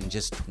starts in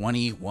just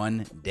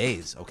 21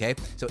 days, okay?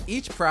 So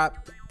each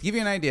prop, to give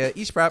you an idea,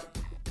 each prop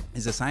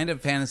is assigned a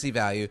fantasy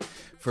value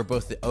for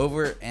both the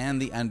over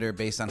and the under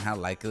based on how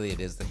likely it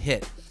is to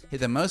hit. Hit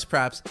the most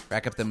props,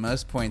 rack up the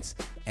most points,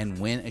 and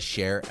win a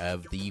share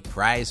of the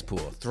prize pool.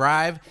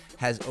 Thrive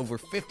has over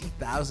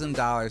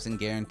 $50,000 in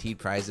guaranteed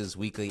prizes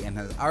weekly and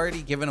has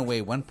already given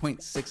away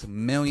 $1.6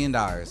 million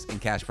in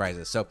cash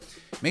prizes. So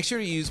make sure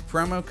to use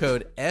promo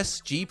code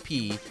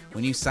SGP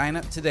when you sign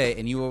up today,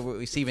 and you will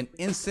receive an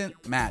instant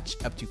match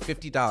up to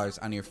 $50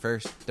 on your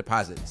first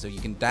deposit. So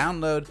you can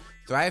download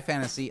Thrive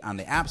Fantasy on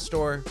the App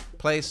Store,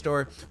 Play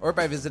Store, or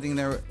by visiting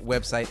their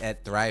website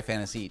at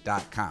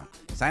thrivefantasy.com.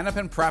 Sign up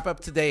and prop up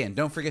today, and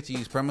don't forget to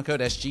use promo code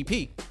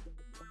SGP.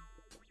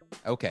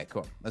 Okay,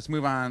 cool. Let's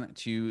move on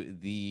to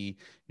the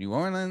New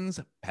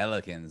Orleans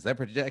Pelicans. Their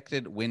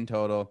projected win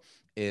total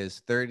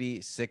is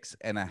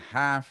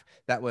 36.5.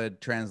 That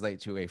would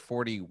translate to a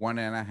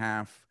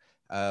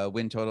 41.5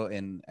 win total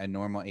in a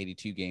normal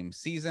 82-game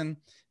season.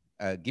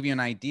 Give you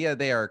an idea,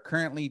 they are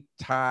currently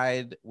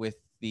tied with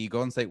the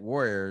Golden State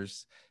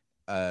Warriors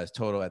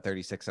total at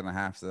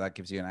 36.5. So that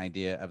gives you an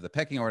idea of the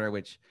pecking order,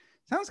 which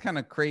sounds kind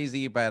of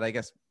crazy, but I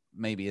guess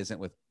maybe isn't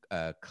with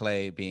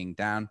Clay being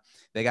down.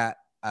 They got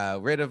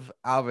rid of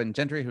Alvin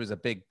Gentry, who's a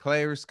big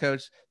players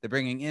coach. They're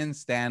bringing in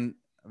Stan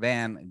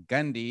Van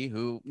Gundy,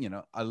 who,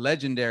 a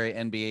legendary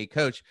NBA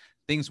coach.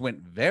 Things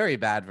went very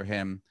bad for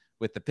him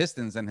with the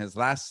Pistons in his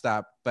last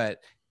stop, but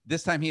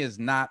this time he is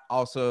not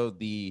also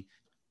the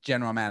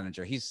general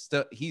manager. He's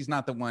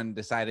not the one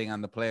deciding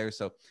on the players,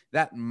 so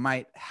that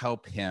might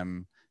help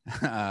him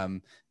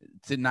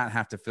to not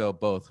have to fill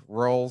both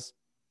roles.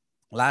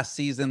 Last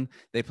season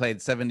they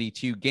played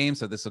 72 games,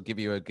 so this will give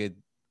you a good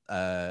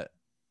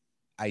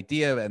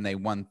idea, and they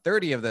won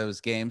 30 of those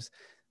games.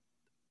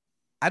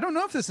 I don't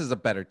know if this is a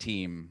better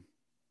team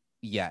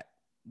yet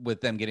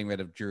with them getting rid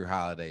of Drew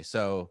Holiday,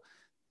 so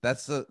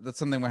that's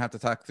something we'll have to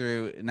talk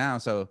through now.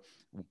 So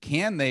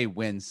can they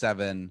win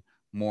 7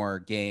 more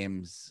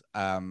games?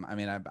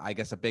 I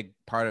guess a big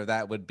part of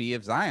that would be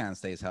if Zion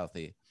stays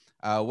healthy.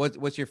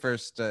 What's your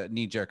first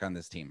knee jerk on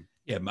this team?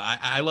 Yeah,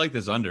 I like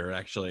this under,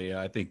 actually.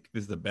 I think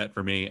this is the bet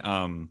for me.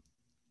 I'm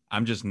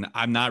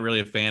not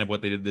really a fan of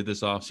what they did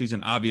this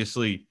offseason.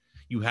 Obviously,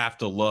 you have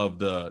to love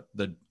the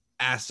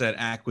asset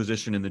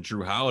acquisition in the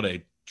Drew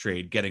Holiday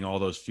trade, getting all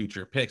those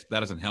future picks, but that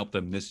doesn't help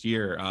them this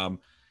year.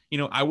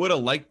 I would have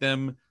liked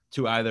them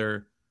to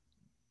either,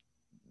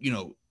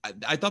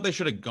 I thought they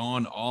should have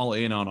gone all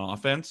in on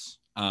offense.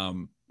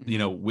 You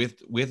know,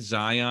 with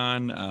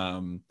Zion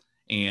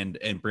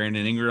and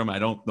Brandon Ingram, I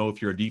don't know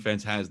if your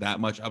defense has that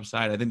much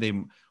upside. I think they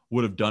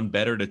would have done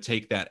better to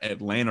take that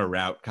Atlanta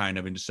route kind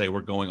of and just say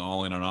we're going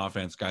all in on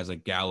offense. Guys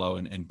like Gallo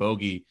and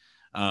Bogey,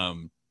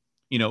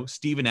 you know,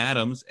 Steven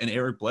Adams and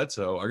Eric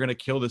Bledsoe are going to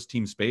kill this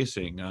team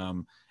spacing,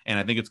 and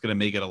I think it's going to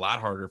make it a lot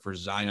harder for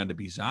Zion to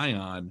be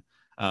Zion.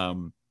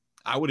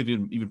 I would have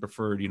even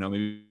preferred, you know,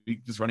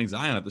 maybe just running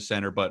Zion at the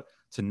center, but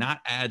to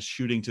not add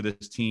shooting to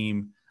this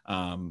team.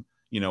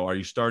 You know, are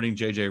you starting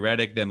JJ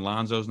Redick? Then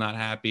Lonzo's not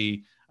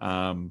happy.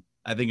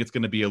 I think it's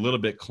going to be a little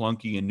bit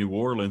clunky in New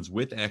Orleans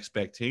with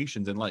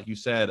expectations. And like you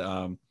said,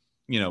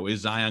 you know,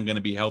 is Zion going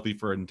to be healthy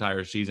for an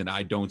entire season?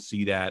 I don't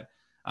see that.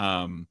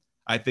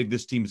 I think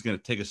this team is going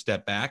to take a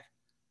step back.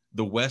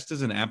 The West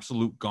is an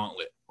absolute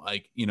gauntlet.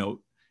 Like, you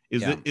know,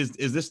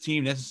 is this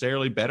team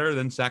necessarily better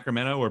than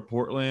Sacramento or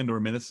Portland or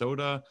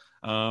Minnesota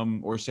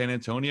or San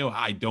Antonio?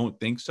 I don't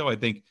think so. I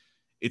think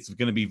it's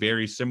going to be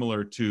very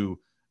similar to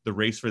the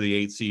race for the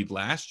 8 seed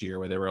last year,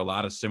 where there were a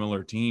lot of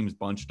similar teams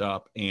bunched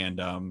up. And,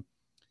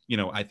 you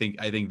know, I think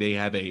they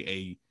have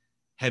a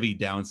heavy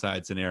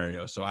downside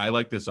scenario. So I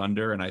like this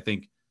under, and I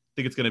think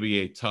it's going to be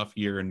a tough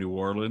year in New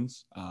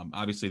Orleans.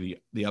 Obviously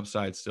the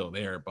upside's still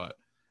there, but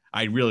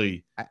I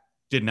really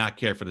did not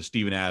care for the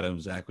Steven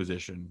Adams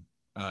acquisition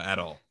at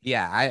all.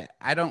 Yeah,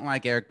 I don't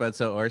like Eric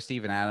Bledsoe or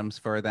Steven Adams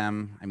for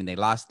them. I mean, they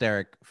lost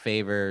Derek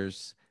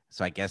Favors,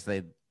 so I guess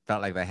they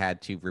felt like they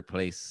had to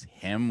replace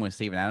him with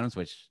Steven Adams,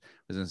 which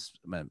was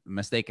a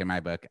mistake in my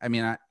book. I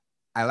mean,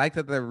 I like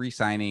that they're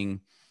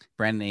re-signing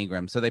Brandon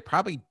Ingram, so they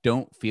probably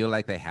don't feel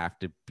like they have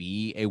to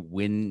be a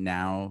win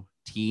now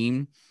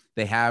team.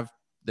 They have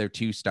their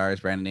 2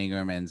 stars, Brandon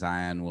Ingram and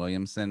Zion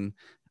Williamson,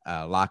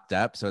 locked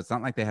up. So it's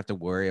not like they have to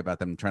worry about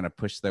them trying to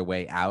push their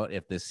way out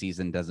if this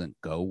season doesn't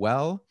go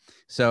well.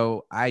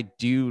 So I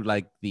do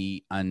like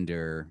the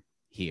under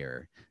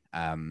here.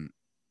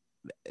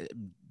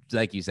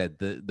 Like you said,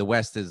 the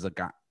West is a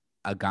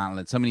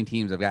gauntlet. So many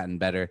teams have gotten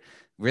better.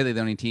 Really,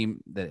 the only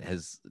team that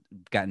has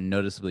gotten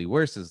noticeably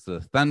worse is the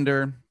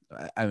Thunder.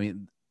 I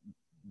mean,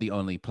 the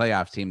only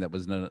playoff team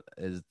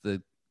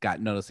that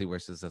got noticeably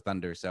worse is the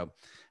Thunder. So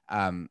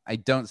I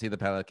don't see the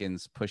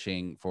Pelicans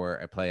pushing for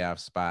a playoff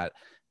spot,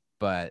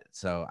 but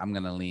so I'm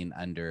going to lean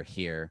under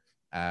here.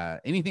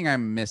 Anything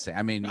I'm missing?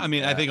 I mean,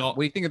 I think what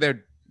do you think of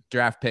their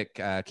draft pick,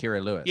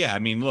 Kira Lewis? Yeah, I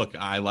mean, look,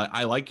 I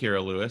like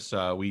Kira Lewis.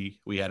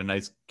 We had a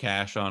nice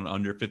cash on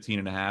under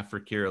 15.5 for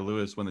Kira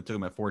Lewis when they took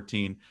him at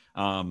 14.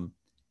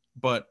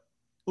 But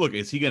look,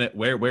 is he gonna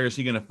where is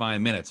he gonna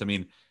find minutes? I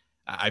mean,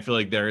 I feel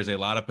like there is a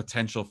lot of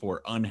potential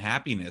for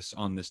unhappiness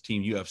on this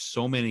team. You have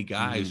so many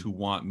guys who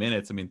want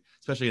minutes. I mean,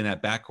 especially in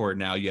that backcourt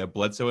now, you have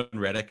Bledsoe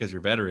and Redick as your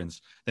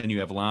veterans. Then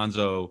you have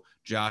Lonzo,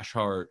 Josh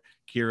Hart,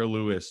 Kira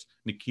Lewis,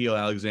 Nickeil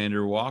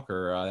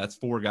Alexander-Walker. That's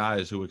 4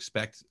 guys who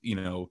expect, you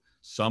know,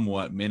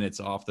 somewhat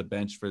minutes off the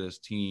bench for this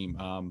team.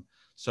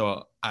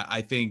 So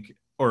I think,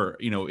 or,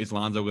 you know, is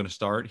Lonzo going to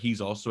start? He's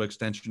also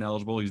extension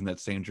eligible. He's in that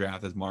same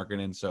draft as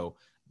Markkanen. So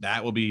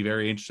that will be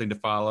very interesting to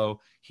follow.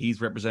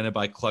 He's represented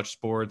by Clutch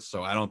Sports,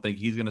 so I don't think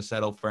he's going to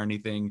settle for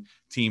anything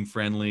team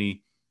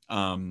friendly.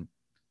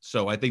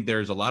 So I think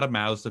there's a lot of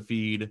mouths to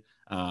feed.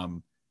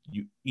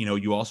 You know,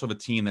 you also have a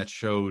team that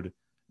showed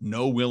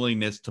no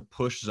willingness to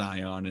push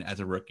Zion as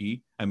a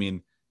rookie. I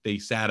mean, they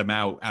sat him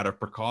out of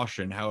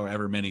precaution,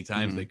 however many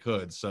times they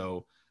could.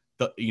 So,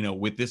 you know,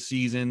 with this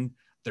season,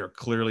 they're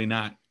clearly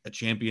not a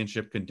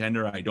championship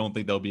contender. I don't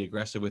think they'll be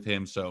aggressive with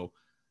him. So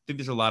I think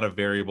there's a lot of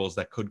variables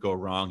that could go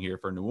wrong here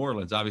for New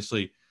Orleans.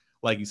 Obviously,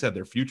 like you said,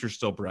 their future's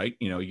still bright.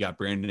 You know, you got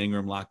Brandon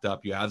Ingram locked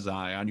up. You have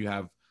Zion. You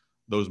have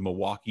those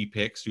Milwaukee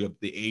picks. You have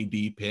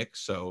the AD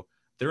picks. So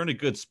they're in a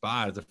good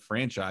spot as a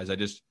franchise.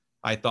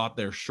 I thought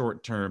their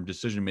short-term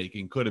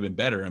decision-making could have been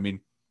better. I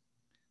mean,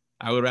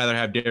 I would rather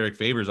have Derek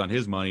Favors on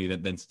his money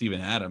than Steven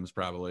Adams,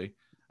 probably.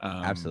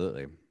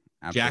 Absolutely.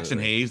 Jackson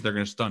Hayes, they're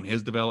going to stunt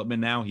his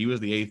development now. He was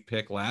the 8th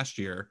pick last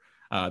year.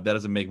 That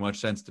doesn't make much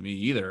sense to me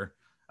either.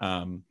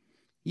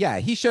 Yeah,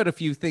 he showed a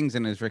few things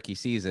in his rookie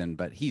season,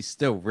 but he's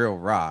still real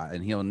raw,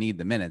 and he'll need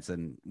the minutes,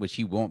 and which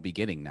he won't be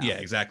getting now. Yeah,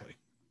 exactly.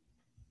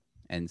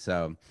 And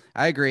so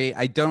I agree.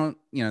 I don't,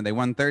 you know, they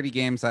won 30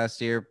 games last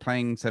year,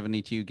 playing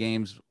 72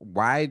 games.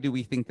 Why do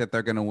we think that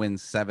they're going to win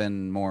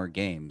 7 more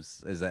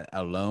games? Is it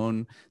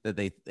alone that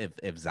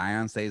if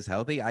Zion stays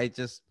healthy? I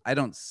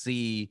don't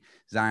see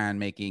Zion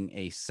making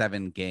a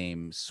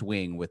 7-game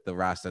swing with the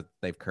roster that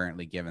they've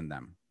currently given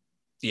them.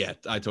 Yeah,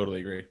 I totally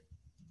agree.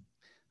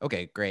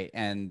 Okay, great.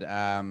 And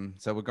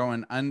so we're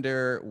going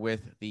under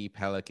with the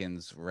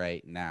Pelicans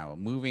right now.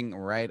 Moving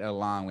right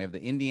along, we have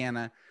the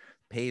Indiana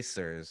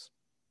Pacers.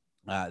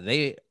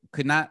 They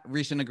could not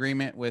reach an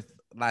agreement with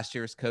last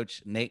year's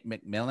coach, Nate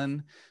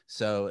McMillan.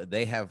 So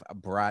they have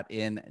brought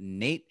in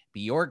Nate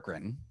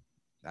Bjorkgren.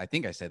 I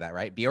think I said that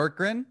right.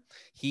 Bjorkgren.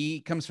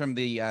 He comes from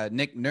the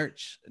Nick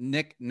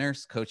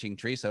Nurse coaching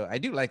tree. So I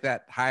do like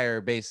that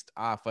hire based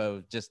off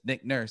of just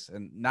Nick Nurse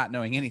and not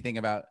knowing anything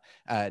about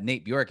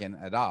Nate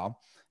Bjorkgren at all.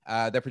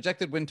 Their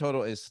projected win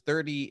total is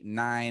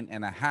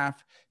 39.5.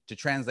 to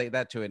translate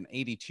that to an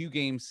 82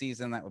 game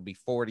season, that would be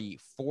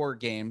 44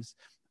 games.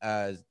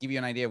 Give you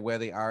an idea of where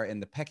they are in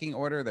the pecking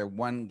order. They're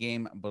one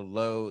game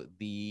below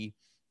the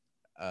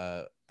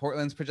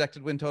Portland's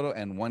projected win total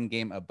and one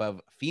game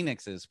above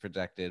Phoenix's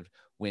projected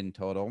win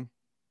total.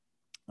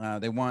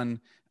 They won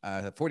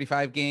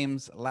 45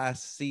 games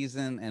last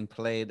season and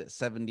played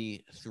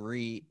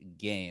 73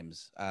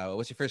 games.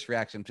 What's your first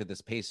reaction to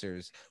this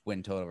Pacers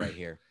win total right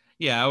here?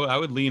 Yeah, I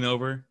would lean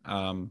over.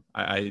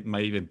 I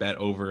might even bet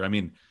over. I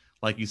mean,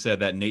 like you said,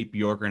 that Nate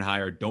Bjorkgren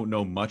hire, don't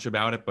know much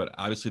about it, but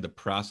obviously the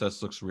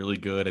process looks really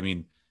good. I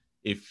mean,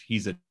 if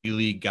he's a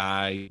D-League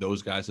guy,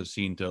 those guys have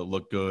seen to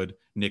look good.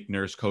 Nick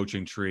Nurse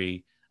coaching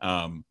tree.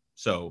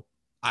 So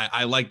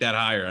I like that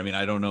hire. I mean,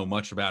 I don't know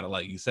much about it,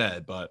 like you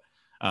said, but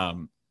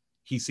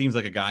he seems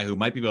like a guy who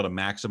might be able to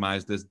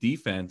maximize this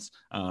defense.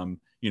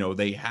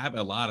 They have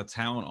a lot of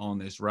talent on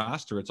this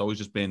roster. It's always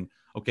just been,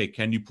 okay,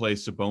 can you play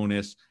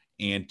Sabonis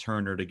and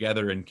Turner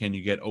together, and can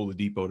you get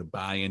Oladipo to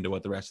buy into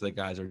what the rest of the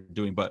guys are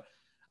doing? But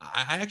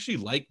I actually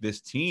like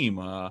this team.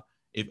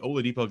 If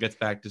Oladipo gets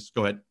back, just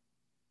go ahead.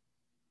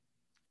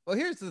 Well,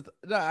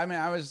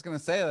 I was just going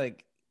to say,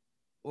 like,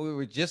 we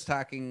were just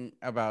talking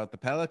about the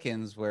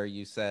Pelicans, where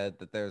you said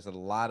that there's a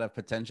lot of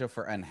potential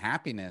for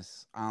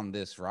unhappiness on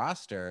this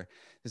roster.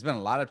 There's been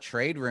a lot of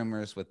trade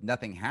rumors with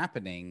nothing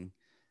happening.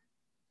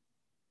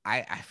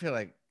 I feel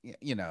like,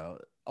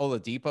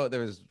 Oladipo,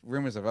 there was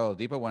rumors of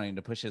Oladipo wanting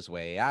to push his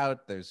way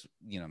out. There's,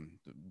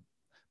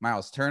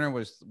 Miles Turner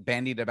was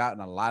bandied about in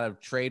a lot of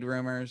trade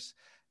rumors.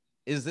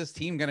 Is this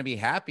team going to be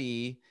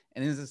happy?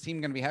 And is this team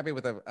going to be happy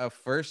with a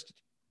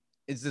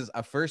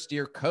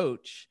first-year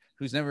coach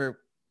who's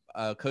never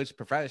coached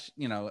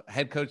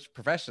head coach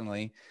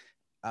professionally?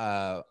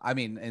 I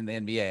mean, in the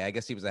NBA, I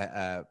guess he was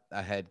a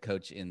head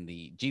coach in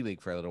the G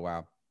League for a little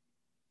while.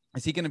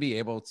 Is he going to be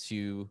able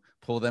to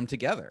pull them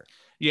together?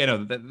 Yeah,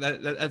 no,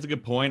 that's a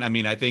good point. I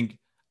mean, I think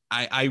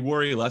I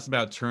worry less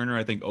about Turner.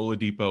 I think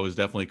Oladipo is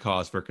definitely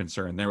cause for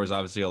concern. There was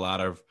obviously a lot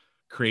of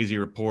crazy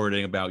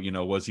reporting about,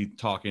 was he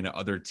talking to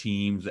other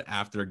teams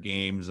after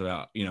games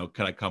about,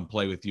 could I come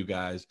play with you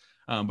guys?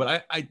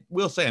 But I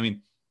will say, I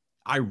mean,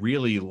 I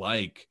really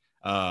like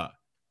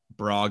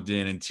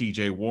Brogdon and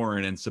TJ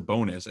Warren and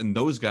Sabonis, and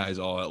those guys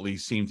all at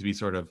least seem to be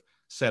sort of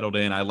settled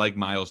in. I like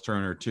Miles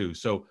Turner too.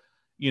 So,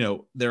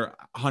 they're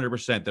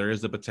 100%. There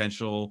is the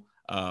potential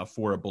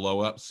for a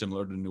blow up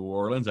similar to New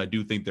Orleans. I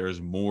do think there's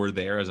more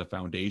there as a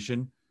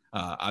foundation.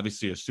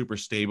 Obviously, a super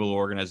stable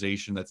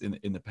organization that's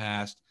in the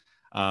past.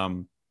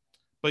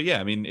 But yeah,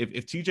 I mean,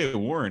 if TJ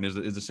Warren is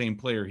the same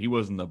player he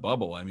was in the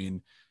bubble, I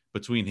mean,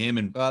 between him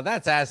and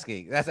that's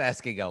asking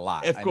a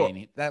lot. Of course. I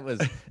mean, that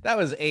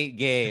was 8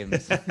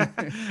 games.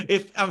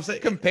 If I'm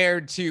saying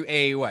compared to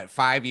a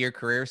 5-year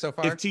career so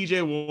far. If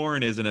TJ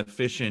Warren is an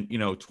efficient,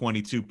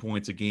 22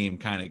 points a game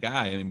kind of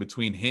guy, I mean,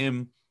 between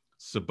him,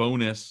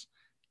 Sabonis,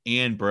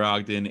 and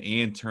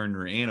Brogdon, and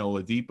Turner, and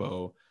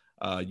Oladipo,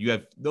 you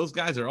have those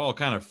guys are all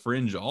kind of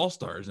fringe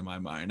all-stars in my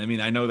mind. I mean,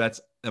 I know that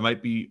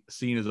might be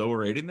seen as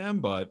overrating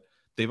them, but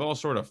they've all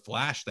sort of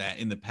flashed that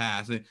in the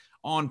past.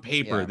 On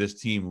paper, This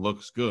team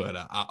looks good.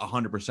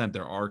 100%.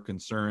 There are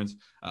concerns.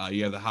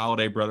 You have the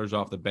Holiday brothers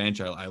off the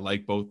bench. I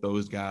like both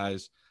those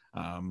guys.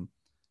 I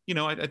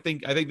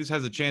think this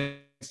has a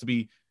chance to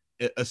be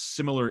a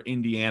similar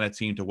Indiana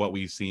team to what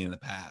we've seen in the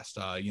past.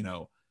 I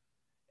don't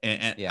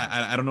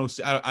know.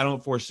 I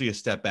don't foresee a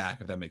step back,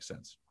 if that makes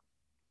sense.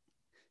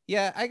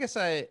 Yeah, I guess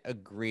I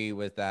agree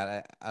with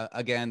that.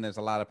 Again, there's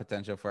a lot of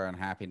potential for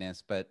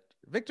unhappiness, but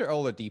Victor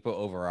Oladipo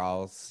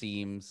overall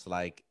seems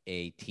like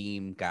a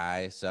team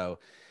guy. So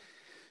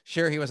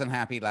sure, he wasn't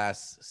happy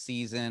last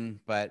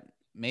season, but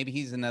maybe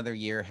he's another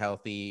year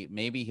healthy.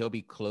 Maybe he'll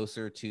be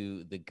closer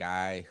to the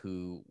guy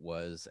who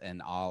was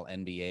an all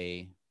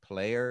NBA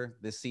player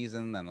this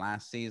season than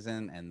last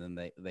season. And then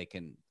they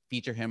can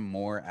feature him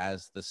more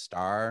as the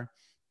star.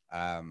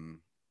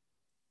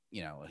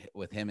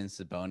 With him and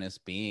Sabonis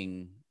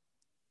being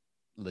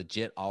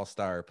legit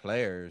all-star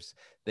players,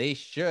 they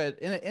should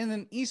in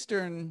an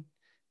Eastern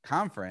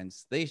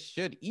Conference, they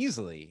should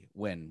easily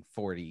win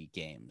 40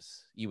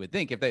 games. You would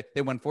think if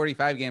they won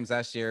 45 games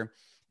last year,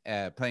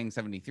 playing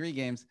 73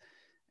 games.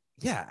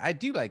 Yeah, I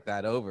do like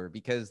that over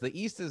because the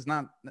East is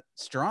not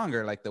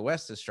stronger like the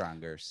West is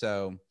stronger.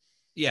 So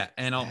yeah,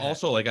 and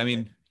also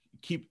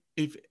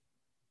if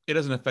it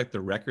doesn't affect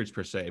the records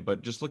per se,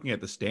 but just looking at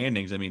the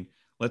standings, I mean,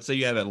 let's say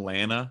you have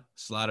Atlanta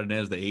slotted in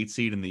as the 8th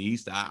seed in the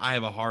East. I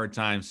have a hard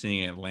time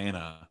seeing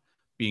Atlanta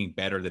being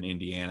better than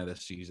Indiana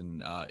this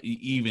season,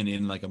 even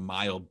in like a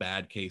mild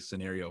bad case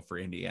scenario for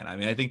Indiana. I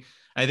mean,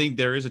 I think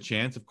there is a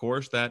chance, of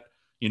course, that,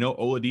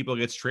 Oladipo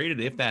gets traded.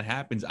 If that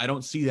happens, I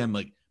don't see them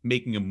like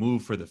making a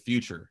move for the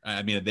future.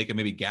 I mean, they can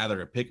maybe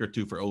gather a pick or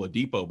two for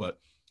Oladipo, but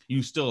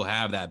you still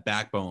have that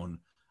backbone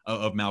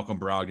of Malcolm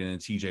Brogdon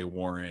and TJ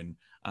Warren,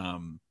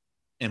 and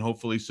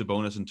hopefully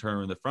Sabonis and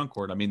Turner in the front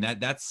court. I mean,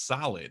 that's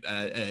solid.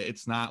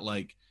 It's not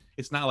like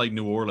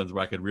New Orleans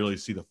where I could really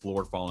see the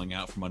floor falling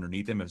out from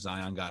underneath them if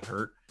Zion got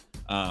hurt.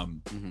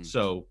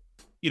 So,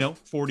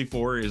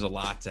 44 is a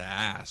lot to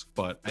ask,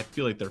 but I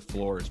feel like their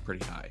floor is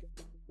pretty high.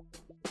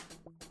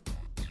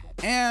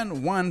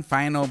 And one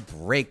final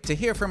break to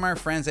hear from our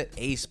friends at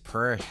Ace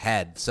Per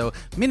Head. So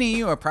many of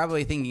you are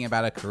probably thinking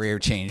about a career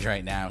change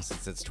right now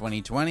since it's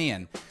 2020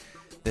 and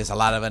there's a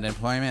lot of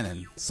unemployment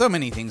and so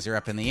many things are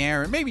up in the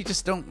air, and maybe you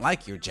just don't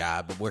like your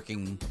job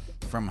working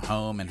from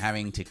home and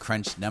having to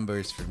crunch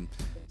numbers from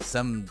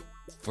some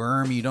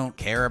firm you don't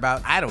care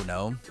about. I don't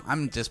know.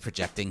 I'm just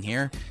projecting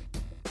here.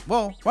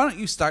 Well, why don't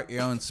you start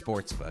your own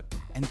sports book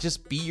and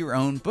just be your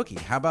own bookie?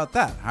 How about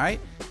that? All right.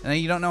 And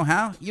you don't know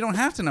how? You don't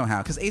have to know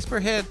how, because Ace Per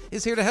Head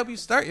is here to help you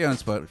start your own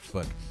sports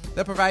book.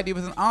 They'll provide you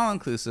with an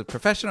all-inclusive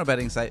professional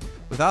betting site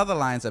with all the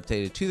lines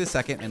updated to the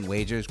second and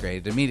wagers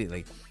graded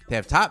immediately. They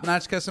have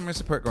top-notch customer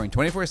support going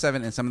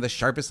 24/7 and some of the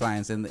sharpest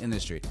lines in the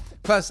industry.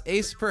 Plus,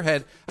 Ace Per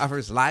Head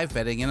offers live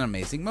betting and an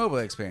amazing mobile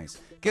experience.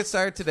 Get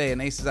started today, and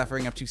Ace is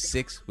offering up to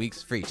 6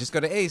 weeks free. Just go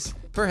to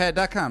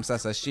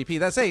aceperhead.com/SGP.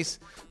 That's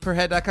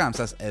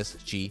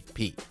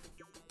aceperhead.com/SGP.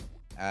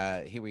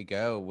 Here we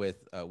go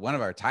with one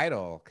of our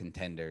title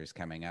contenders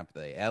coming up,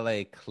 the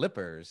LA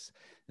Clippers.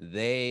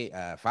 They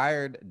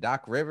fired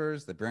Doc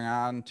Rivers. They bring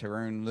on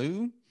Tyronn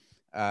Lue.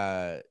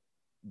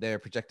 Their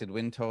projected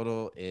win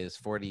total is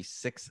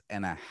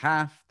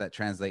 46.5. That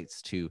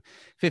translates to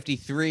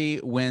 53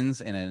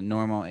 wins in a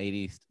normal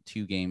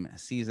 82-game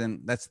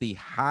season. That's the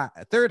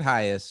third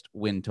highest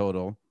win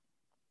total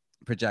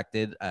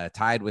projected,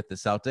 tied with the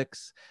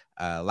Celtics.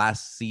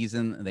 Last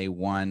season, they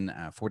won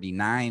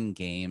 49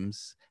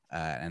 games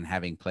and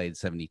having played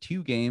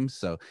 72 games.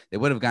 So they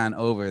would have gone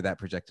over that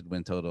projected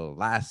win total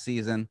last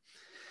season.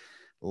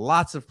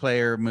 Lots of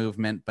player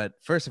movement, but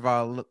first of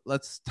all,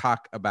 let's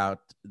talk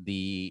about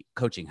the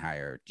coaching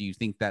hire. Do you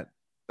think that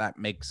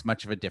makes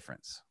much of a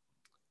difference?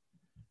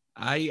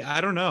 I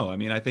don't know. I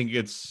mean, I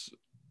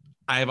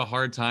have a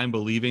hard time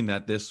believing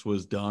that this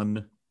was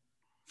done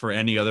for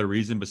any other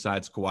reason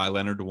besides Kawhi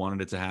Leonard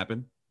wanted it to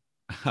happen.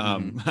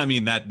 I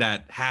mean,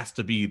 that has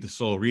to be the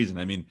sole reason.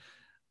 I mean,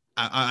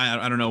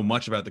 I don't know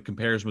much about the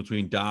comparison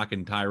between Doc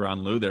and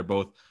Tyronn Lue. They're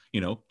both,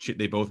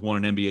 they both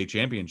won an NBA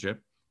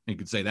championship. You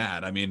could say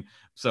that. I mean,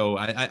 so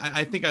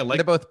I think I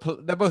like.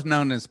 They're both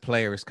known as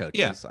players coaches.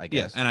 Yeah, I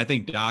guess. Yeah. And I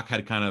think Doc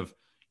had kind of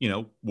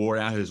wore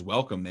out his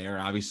welcome there.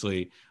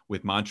 Obviously,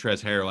 with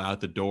Montrezl Harrell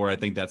out the door, I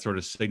think that sort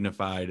of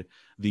signified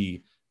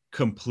the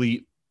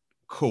complete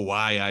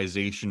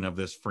Kawhiization of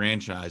this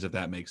franchise, if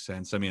that makes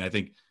sense. I mean, I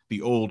think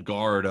the old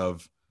guard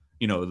of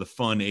the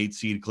fun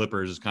 8-seed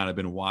Clippers has kind of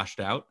been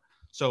washed out.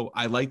 So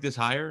I like this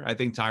hire. I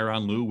think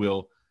Tyronn Lue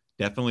will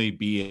definitely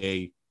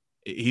be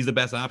he's the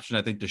best option,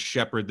 I think, to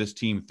shepherd this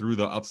team through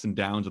the ups and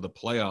downs of the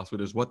playoffs,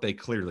 which is what they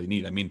clearly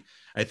need. I mean,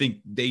 I think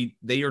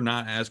they are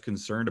not as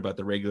concerned about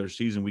the regular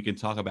season. We can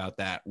talk about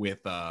that with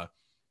how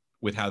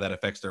that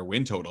affects their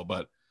win total,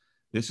 but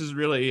this is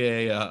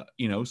really a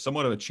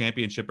somewhat of a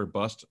championship or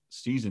bust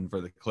season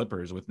for the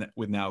Clippers with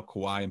now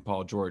Kawhi and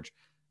Paul George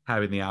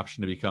having the option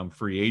to become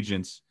free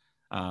agents.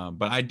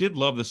 But I did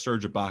love the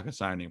Serge Ibaka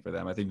signing for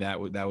them. I think that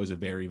was a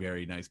very,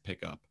 very nice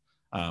pickup.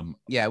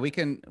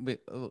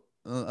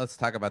 Let's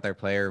talk about their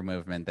player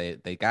movement.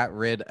 They got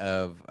rid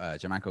of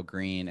JaMychal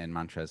Green and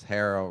Montrezl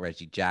Harrell,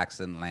 Reggie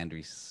Jackson,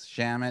 Landry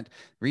Shamet,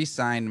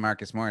 re-signed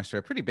Marcus Morris for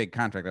a pretty big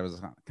contract. I was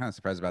kind of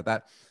surprised about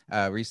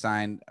that.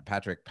 Re-signed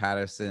Patrick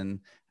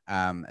Patterson.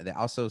 They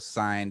also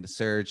signed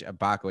Serge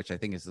Ibaka, which I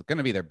think is going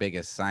to be their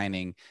biggest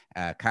signing.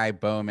 Kai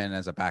Bowman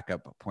as a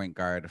backup point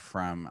guard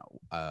from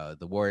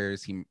the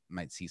Warriors. He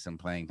might see some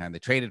playing time. They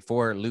traded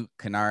for Luke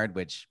Kennard,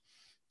 which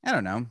I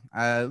don't know.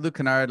 Luke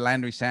Kennard,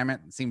 Landry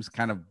Shamet seems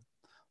kind of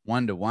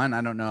 1-to-1.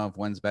 I don't know if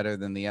one's better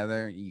than the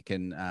other. You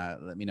can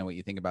let me know what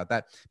you think about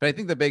that. But I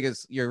think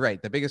you're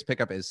right. The biggest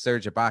pickup is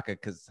Serge Ibaka,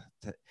 because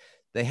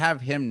they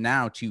have him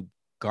now to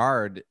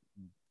guard,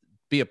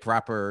 play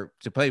proper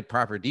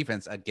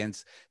defense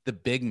against the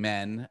big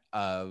men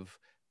of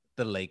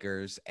the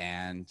Lakers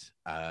and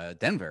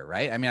Denver,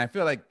 right? I mean, I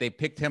feel like they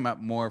picked him up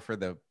more for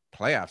the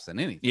playoffs than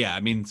anything. Yeah,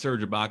 I mean,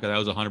 Serge Ibaka, that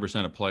was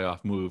 100% a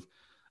playoff move,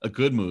 a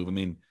good move. I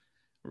mean,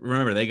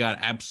 remember, they got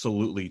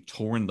absolutely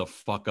torn the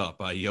fuck up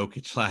by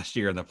Jokic last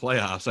year in the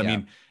playoffs. I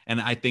mean, and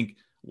I think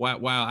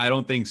while I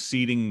don't think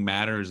seeding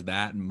matters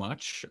that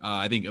much,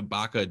 I think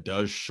Ibaka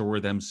does shore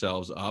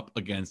themselves up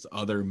against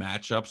other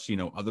matchups,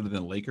 other than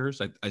the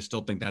Lakers. I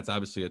still think that's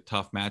obviously a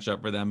tough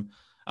matchup for them.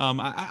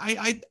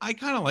 I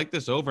kind of like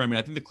this over. I mean,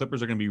 I think the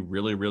Clippers are going to be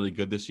really, really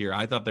good this year.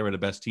 I thought they were the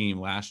best team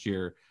last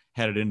year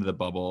headed into the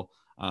bubble.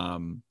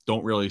 Don't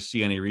really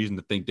see any reason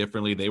to think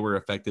differently. They were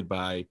affected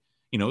by,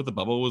 the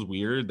bubble was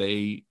weird.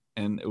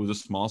 And it was a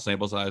small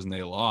sample size and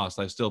they lost.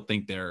 I still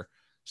think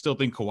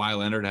Kawhi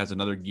Leonard has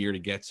another gear to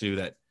get to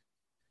that,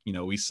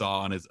 we saw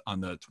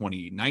on the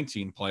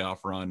 2019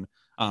 playoff run.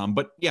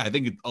 But yeah, I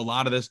think a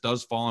lot of this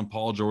does fall on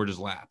Paul George's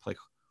lap. Like,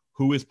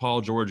 who is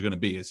Paul George going to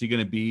be? Is he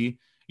going to be,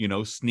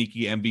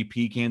 sneaky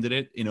MVP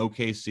candidate in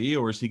OKC,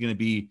 or is he going to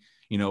be,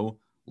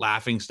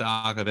 laughing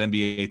stock of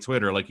NBA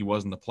Twitter like he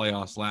was in the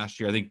playoffs last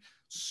year? I think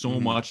so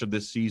much of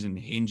this season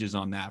hinges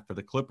on that for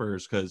the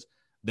Clippers, because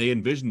they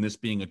envision this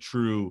being a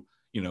true,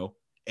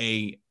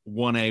 a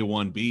 1A,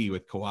 1B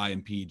with Kawhi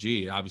and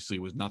PG. Obviously,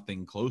 it was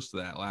nothing close to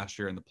that last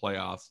year in the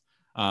playoffs.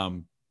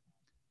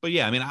 But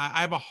yeah, I mean,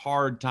 I have a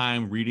hard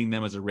time reading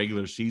them as a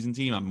regular season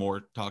team. I'm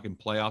more talking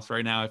playoffs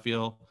right now, I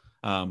feel.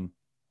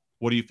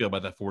 What do you feel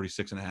about that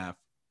 46.5?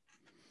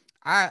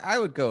 I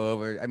would go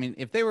over. I mean,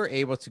 if they were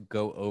able to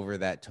go over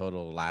that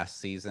total last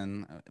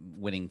season,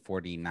 winning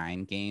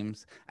 49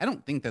 games, I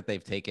don't think that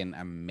they've taken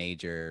a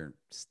major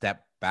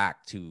step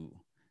back to,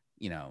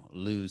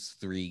 lose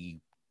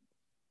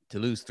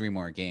three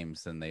more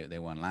games than they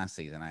won last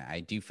season. I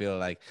do feel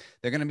like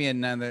they're going to be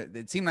another.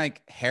 It seemed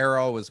like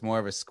Harrell was more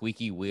of a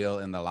squeaky wheel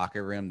in the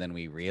locker room than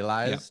we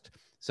realized. Yeah.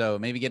 So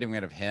maybe getting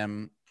rid of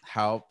him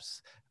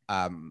helps.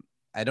 I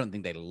don't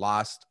think they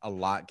lost a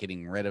lot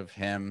getting rid of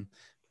him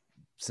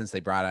since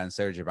they brought on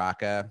Serge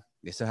Ibaka.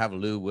 They still have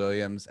Lou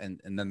Williams, and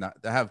then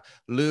they'll have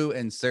Lou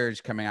and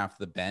Serge coming off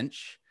the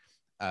bench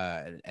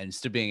and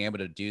still being able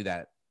to do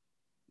that,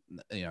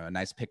 a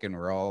nice pick and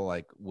roll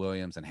like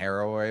Williams and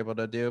Harrell were able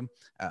to do.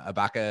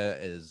 Ibaka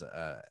is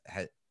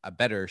a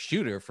better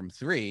shooter from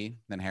three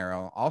than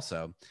Harrell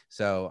also.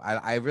 So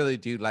I really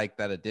do like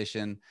that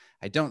addition.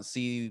 I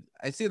see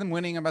them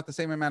winning about the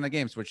same amount of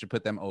games, which should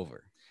put them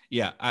over.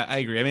 Yeah, I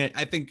agree. I mean,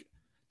 I think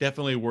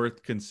definitely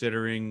worth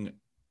considering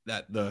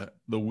that the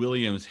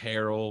Williams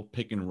Harrell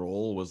pick and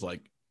roll was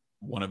like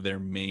one of their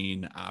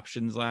main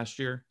options last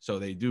year. So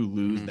they do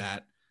lose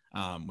that,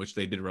 which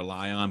they did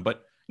rely on.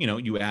 But,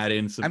 you add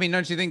in some. I mean,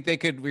 don't you think they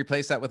could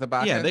replace that with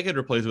Ibaka? Yeah, they could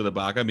replace it with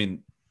Ibaka. I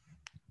mean,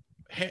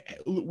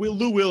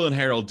 Will and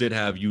Harrell did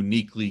have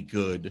uniquely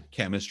good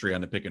chemistry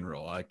on the pick and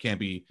roll. I can't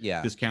be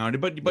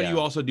discounted. But you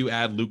also do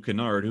add Luke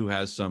Kennard, who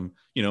has some,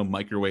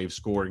 microwave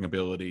scoring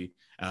ability.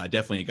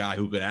 Definitely a guy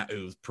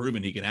who's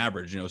proven he can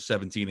average,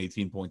 17,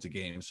 18 points a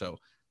game. So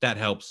that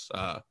helps.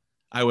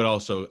 I would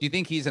also. Do you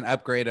think he's an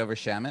upgrade over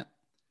Shamet?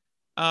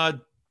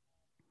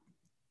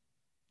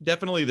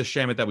 Definitely the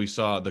Shamet that we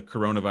saw, the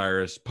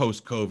coronavirus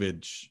post-COVID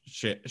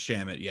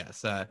Shamet.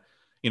 Yes. I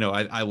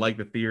like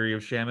the theory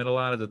of Shamet a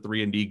lot as a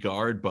 3-and-D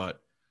guard,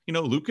 but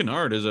Luke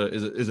Kennard is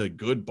a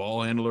good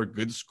ball handler,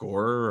 good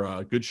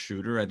scorer, good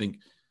shooter. I think,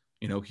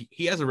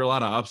 he has a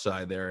lot of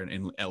upside there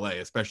in LA,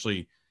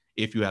 especially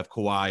if you have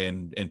Kawhi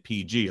and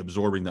PG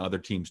absorbing the other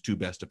team's two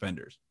best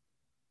defenders.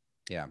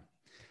 Yeah.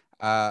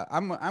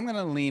 I'm going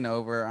to lean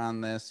over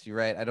on this. You're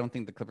right. I don't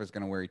think the Clippers are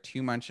going to worry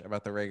too much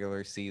about the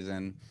regular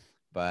season,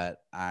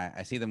 but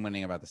I see them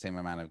winning about the same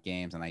amount of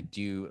games, and I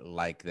do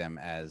like them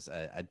as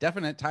a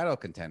definite title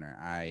contender.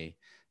 I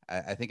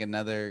think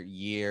another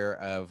year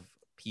of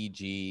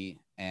PG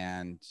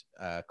and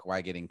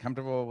Kawhi getting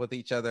comfortable with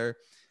each other.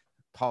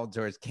 Paul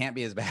George can't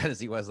be as bad as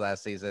he was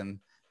last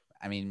season.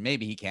 I mean,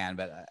 maybe he can,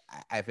 but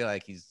I feel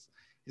like he's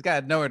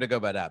got nowhere to go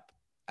but up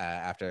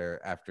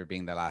after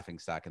being the laughing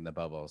stock in the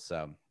bubble.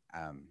 So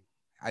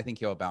I think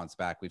he'll bounce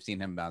back. We've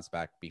seen him bounce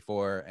back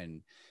before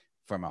and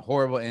from a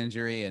horrible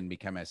injury and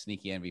become a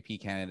sneaky MVP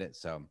candidate.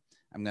 So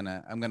I'm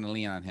gonna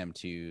lean on him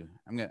too.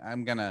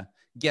 I'm gonna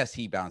guess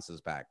he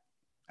bounces back.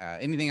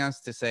 Anything else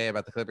to say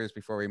about the Clippers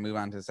before we move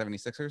on to the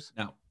 76ers?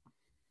 No.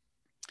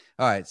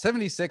 All right,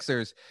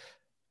 76ers.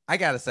 I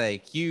gotta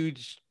say,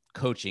 huge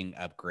coaching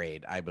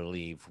upgrade, I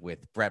believe,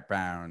 with Brett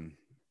Brown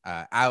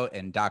out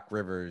and Doc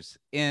Rivers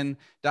in.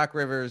 Doc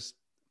Rivers,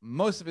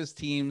 most of his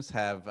teams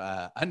have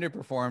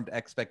underperformed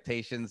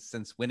expectations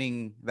since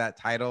winning that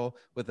title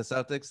with the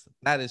Celtics.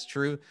 That is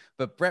true.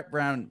 But Brett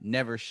Brown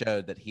never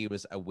showed that he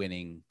was a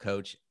winning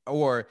coach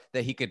or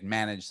that he could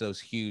manage those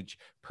huge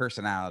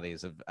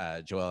personalities of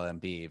Joel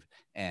Embiid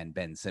and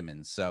Ben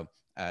Simmons. So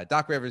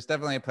Doc Rivers,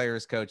 definitely a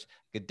player's coach.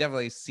 Could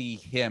definitely see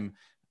him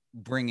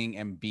bringing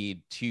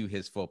Embiid to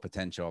his full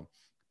potential.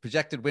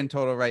 Projected win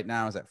total right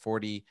now is at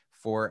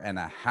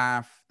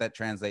 44.5. That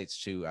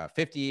translates to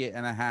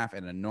 50.5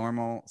 in a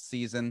normal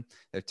season.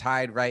 They're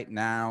tied right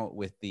now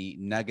with the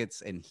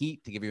Nuggets and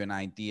Heat to give you an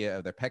idea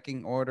of their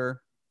pecking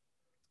order.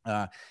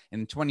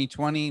 In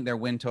 2020, their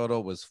win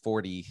total was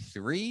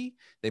 43.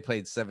 They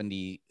played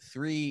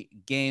 73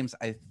 games.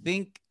 I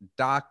think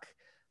Doc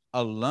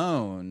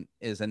alone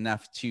is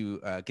enough to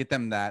get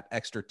them that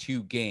extra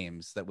 2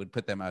 games that would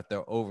put them out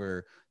there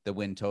over the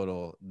win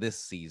total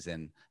this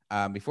season.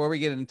 Before we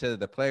get into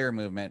the player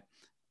movement,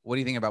 what do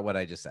you think about what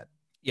I just said?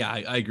 Yeah,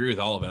 I agree with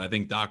all of it. I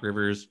think Doc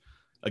Rivers,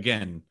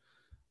 again,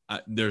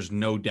 there's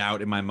no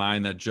doubt in my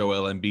mind that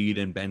Joel Embiid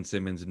and Ben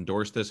Simmons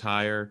endorsed this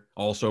hire.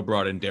 Also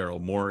brought in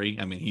Daryl Morey.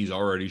 I mean, he's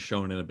already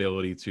shown an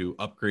ability to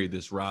upgrade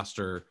this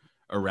roster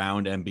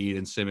around Embiid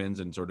and Simmons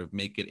and sort of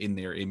make it in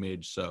their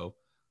image. So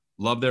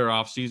love their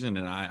offseason,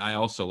 and I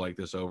also like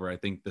this over. I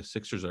think the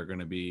Sixers are going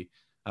to be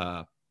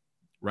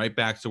right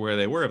back to where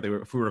they were.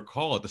 If we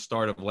recall at the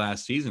start of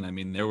last season, I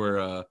mean, they were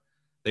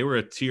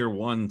a tier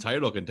 1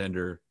 title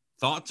contender,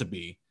 thought to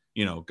be,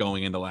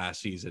 going into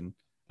last season.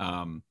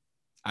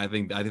 I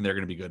think they're going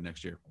to be good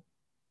next year.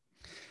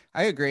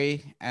 I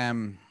agree.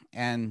 And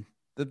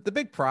the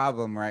big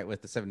problem, right,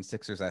 with the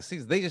 76ers last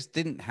season, they just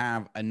didn't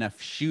have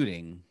enough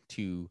shooting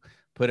to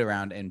put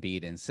around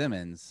Embiid and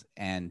Simmons.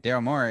 And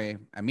Daryl Morey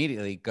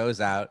immediately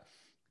goes out,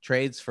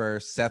 trades for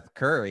Seth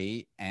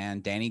Curry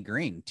and Danny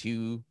Green.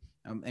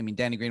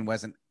 Danny Green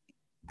wasn't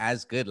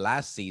as good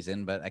last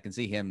season, but I can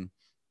see him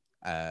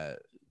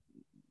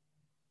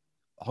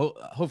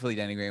hopefully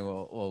Danny Green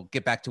will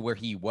get back to where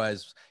he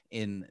was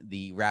in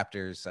the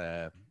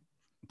Raptors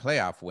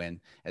playoff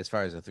win as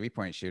far as a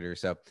 3-point shooter.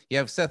 So you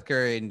have Seth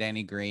Curry and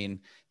Danny Green.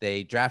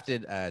 They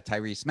drafted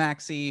Tyrese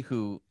Maxey,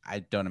 who I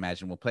don't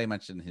imagine will play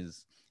much in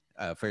his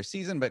first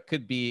season, but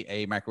could be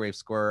a microwave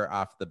scorer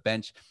off the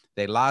bench.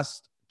 They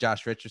lost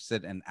Josh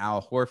Richardson and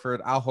Al Horford.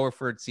 Al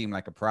Horford seemed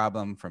like a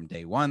problem from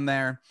day one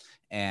there,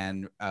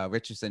 and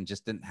Richardson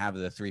just didn't have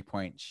the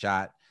 3-point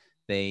shot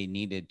they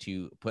needed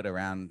to put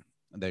around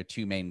their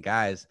two main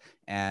guys.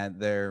 And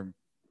their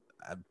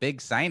a big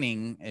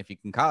signing, if you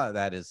can call it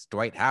that, is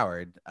Dwight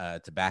Howard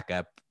to back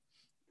up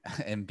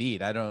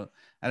Embiid. I don't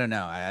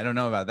know. I don't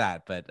know about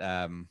that, but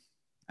I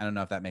don't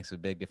know if that makes a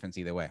big difference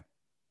either way.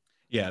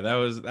 Yeah, that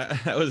was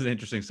an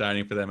interesting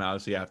signing for them.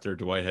 Obviously, after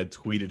Dwight had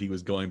tweeted he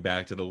was going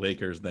back to the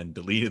Lakers, then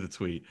deleted the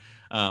tweet.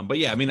 But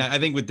yeah, I mean, I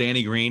think with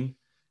Danny Green,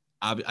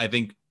 I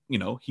think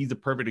he's a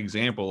perfect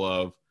example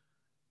of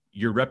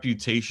your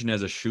reputation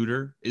as a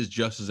shooter is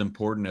just as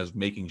important as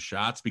making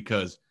shots,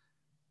 because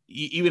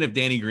even if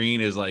Danny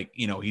Green is like,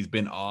 he's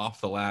been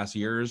off the last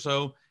year or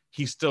so,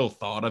 he's still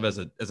thought of as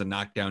a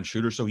knockdown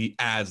shooter. So he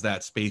adds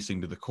that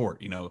spacing to the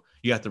court. You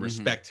have to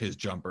respect his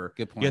jumper.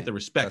 Good point. You have to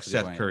respect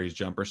Seth Curry's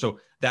jumper. So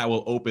that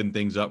will open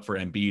things up for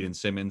Embiid and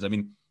Simmons. I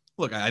mean,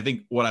 look, I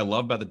think what I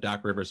love about the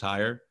Doc Rivers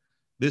hire,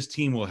 this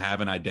team will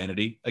have an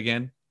identity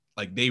again.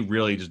 Like, they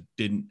really just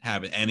didn't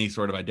have any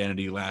sort of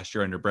identity last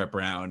year under Brett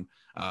Brown.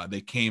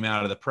 They came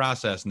out of the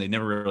process and they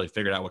never really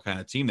figured out what kind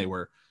of team they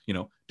were.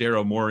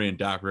 Daryl Morey and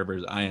Doc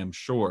Rivers, I am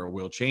sure,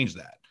 will change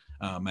that.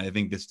 I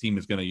think this team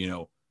is going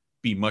to,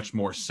 be much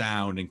more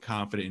sound and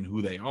confident in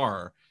who they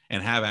are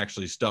and have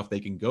actually stuff they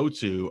can go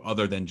to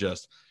other than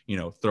just,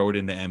 throw it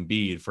into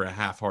Embiid for a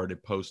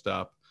half-hearted post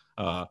up.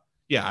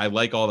 Yeah, I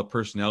like all the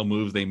personnel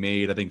moves they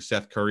made. I think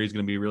Seth Curry is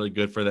going to be really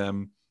good for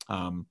them.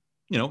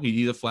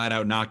 He's a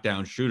flat-out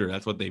knockdown shooter.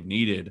 That's what they've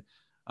needed.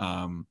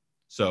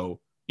 So,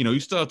 you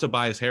still have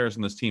Tobias Harris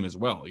on this team as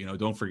well.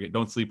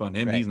 Don't sleep on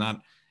him. Right.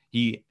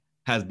 He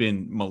has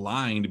been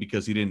maligned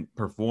because he didn't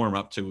perform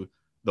up to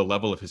the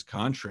level of his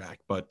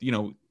contract. But,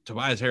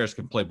 Tobias Harris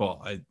can play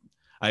ball.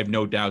 I have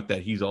no doubt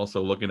that he's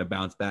also looking to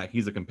bounce back.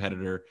 He's a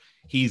competitor.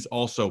 He's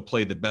also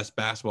played the best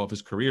basketball of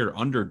his career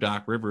under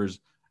Doc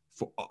Rivers,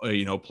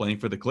 playing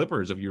for the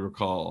Clippers, if you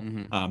recall.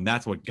 Mm-hmm.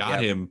 That's what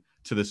got him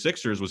to the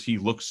Sixers, was he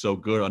looked so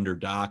good under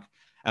Doc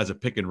as a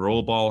pick and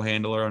roll ball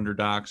handler under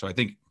Doc. So I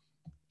think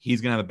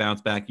he's going to have a bounce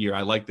back year.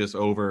 I like this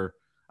over.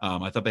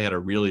 I thought they had a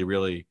really,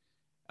 really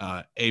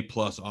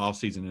A-plus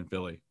offseason in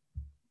Philly.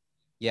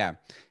 Yeah.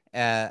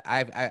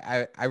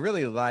 I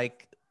really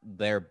like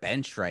their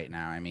bench right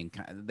now. I mean,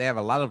 they have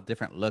a lot of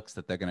different looks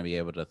that they're going to be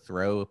able to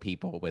throw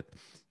people with.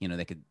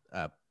 They could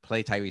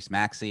play Tyrese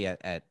Maxey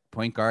at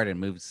point guard and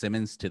move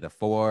Simmons to the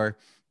 4.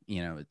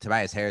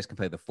 Tobias Harris can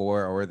play the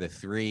 4 or the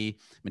 3.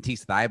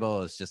 Matisse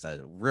Thybulle is just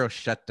a real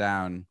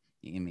shutdown.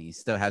 I mean, he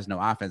still has no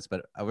offense,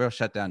 but a real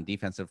shutdown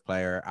defensive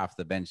player off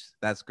the bench.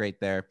 That's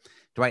great there.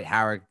 Dwight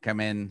Howard come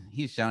in.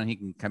 He's shown he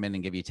can come in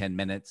and give you 10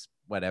 minutes,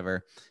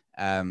 whatever.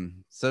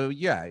 So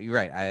yeah, you're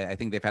right. I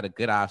think they've had a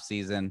good off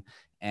season,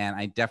 and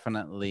I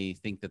definitely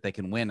think that they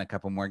can win a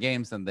couple more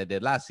games than they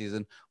did last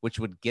season, which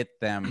would get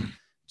them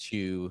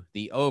to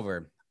the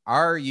over.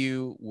 Are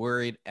you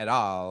worried at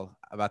all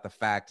about the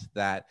fact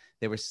that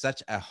they were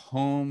such a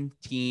home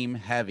team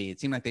heavy? It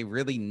seemed like they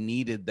really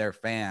needed their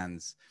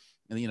fans.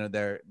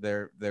 Their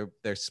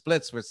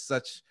splits were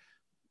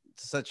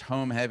such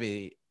home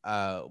heavy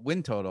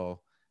win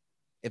total.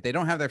 If they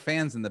don't have their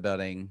fans in the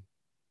building,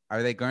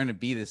 are they going to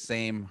be the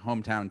same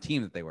hometown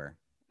team that they were?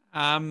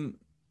 I'm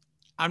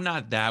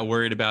not that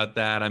worried about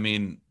that. I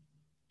mean,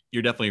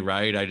 you're definitely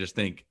right. I just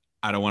think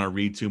I don't want to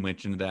read too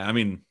much into that. I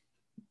mean,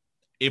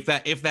 if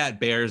that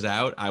bears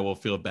out, I will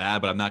feel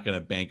bad, but I'm not going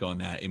to bank on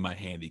that in my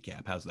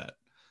handicap. How's that?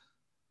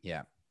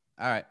 Yeah.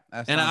 All right.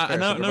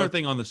 Another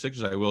thing on the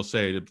Sixers I will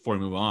say before we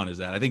move on is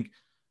that I think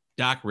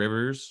Doc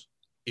Rivers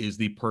is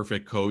the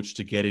perfect coach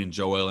to get in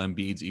Joel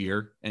Embiid's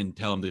ear and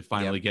tell him to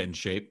finally get in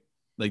shape.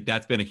 Like,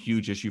 that's been a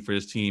huge issue for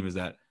his team, is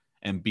that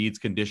Embiid's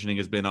conditioning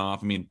has been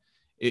off. I mean,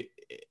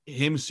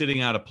 him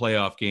sitting out a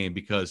playoff game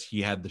because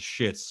he had the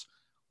shits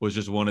was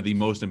just one of the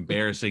most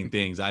embarrassing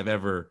things I've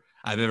ever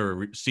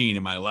seen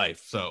in my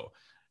life. So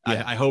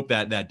I hope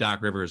that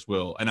Doc Rivers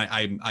will, and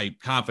I'm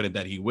confident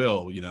that he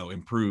will,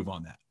 improve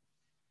on that.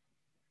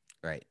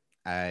 Right.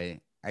 I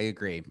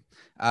agree.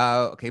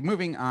 Okay,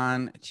 moving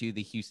on to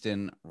the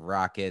Houston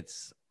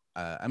Rockets.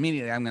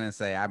 Immediately, I'm going to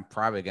say I'm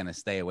probably going to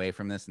stay away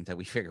from this until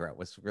we figure out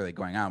what's really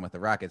going on with the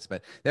Rockets.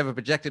 But they have a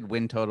projected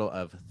win total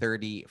of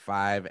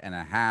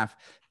 35.5.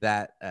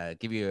 That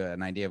give you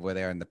an idea of where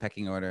they are in the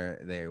pecking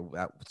order.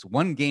 It's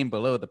one game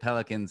below the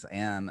Pelicans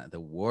and the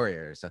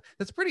Warriors. So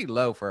that's pretty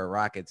low for a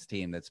Rockets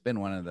team that's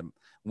been one of the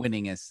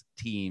winningest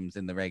teams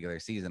in the regular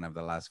season of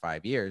the last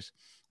 5 years.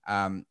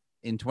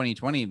 In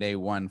 2020, they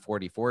won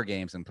 44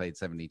 games and played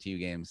 72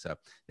 games. So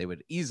they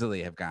would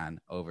easily have gone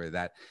over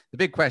that. The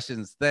big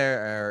questions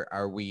there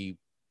are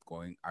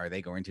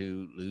they going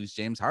to lose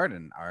James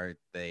Harden? Are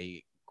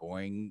they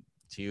going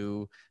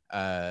to,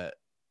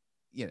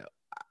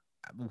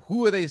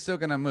 who are they still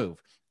going to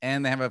move?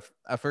 And they have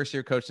a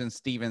first-year coach in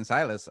Steven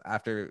Silas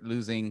after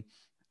losing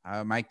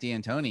Mike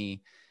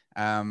D'Antoni.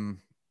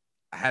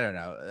 I don't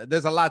know.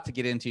 There's a lot to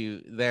get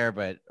into there,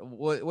 but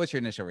what's your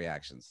initial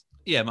reactions?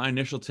 Yeah, my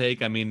initial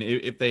take, I mean,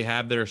 if they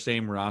have their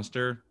same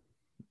roster,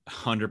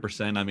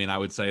 100%, I mean, I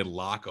would say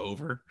lock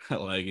over.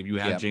 Like if you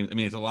have James, I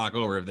mean, it's a lock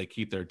over if they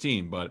keep their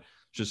team, but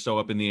just so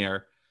up in the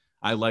air.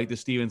 I like the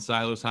Steven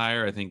Silas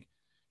hire. I think,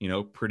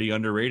 pretty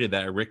underrated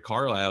that Rick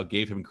Carlisle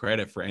gave him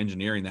credit for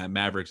engineering that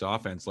Mavericks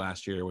offense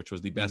last year, which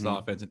was the best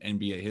offense in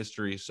NBA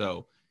history.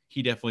 So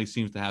he definitely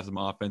seems to have some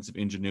offensive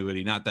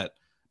ingenuity. Not that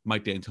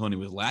Mike D'Antoni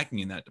was lacking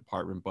in that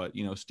department, but,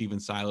 Steven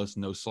Silas,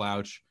 no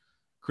slouch.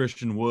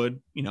 Christian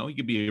Wood, he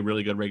could be a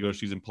really good regular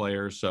season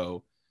player.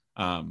 So,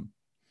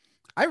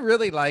 I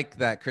really like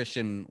that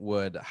Christian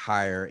Wood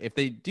hire. If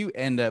they do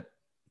end up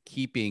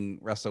keeping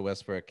Russell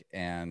Westbrook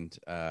and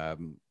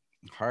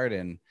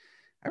Harden,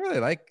 I really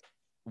like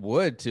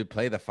Wood to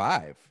play the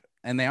 5.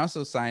 And they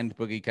also signed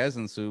Boogie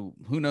Cousins, who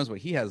knows what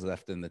he has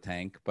left in the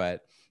tank.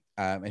 But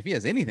if he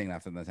has anything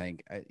left in the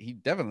tank, he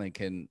definitely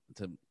can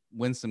to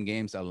win some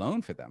games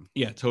alone for them.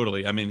 Yeah,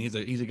 totally. I mean, he's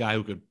a guy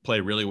who could play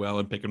really well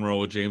and pick and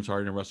roll with James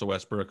Harden and Russell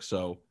Westbrook.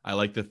 So I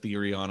like the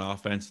theory on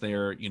offense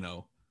there.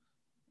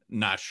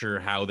 Not sure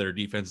how their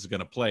defense is going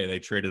to play. They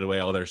traded away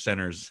all their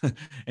centers,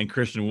 and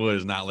Christian Wood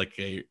is not like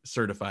a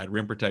certified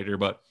rim protector.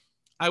 But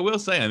I will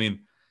say, I mean,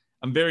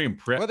 I'm very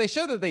impressed. Well, they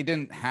showed that they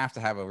didn't have to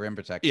have a rim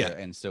protector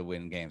and still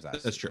win games.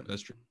 That's true.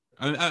 That's true.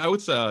 I mean, I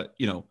would say,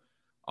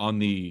 on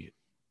the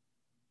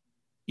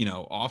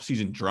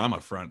off-season drama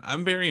front,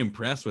 I'm very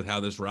impressed with how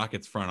this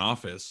Rockets front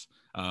office,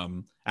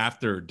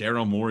 after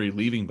Daryl Morey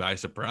leaving by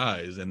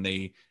surprise, and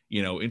they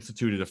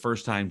instituted a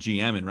first-time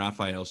GM in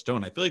Raphael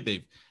Stone. I feel like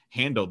they've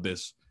handled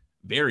this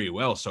very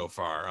well so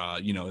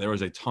far. There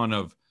was a ton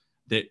of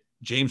that.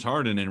 James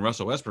Harden and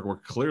Russell Westbrook were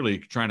clearly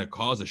trying to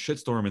cause a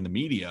shitstorm in the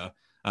media,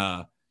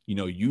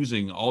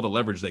 using all the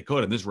leverage they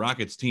could. And this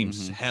Rockets team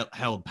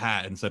held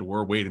pat and said,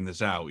 we're waiting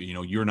this out.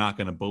 You're not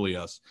going to bully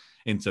us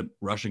into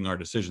rushing our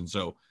decision.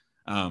 So,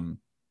 I'm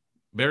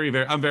very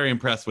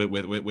impressed with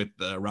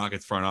the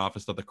Rockets front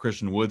office. Thought the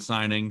Christian Wood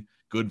signing,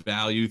 good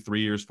value,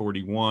 3 years,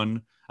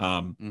 41.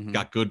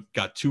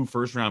 Got 2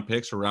 first-round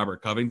picks for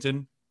Robert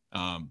Covington.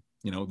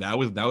 That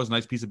was a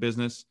nice piece of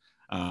business.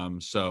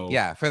 So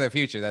yeah, for the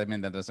future. That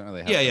doesn't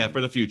really help. Yeah,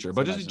 for the future.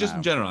 But just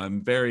in general,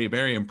 I'm very,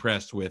 very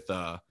impressed with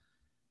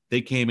they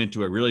came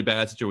into a really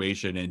bad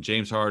situation and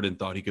James Harden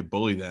thought he could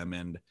bully them,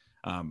 and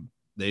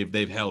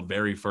they've held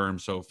very firm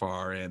so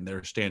far, and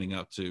they're standing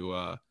up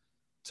to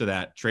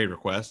that trade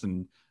request,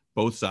 and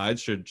both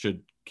sides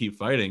should keep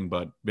fighting,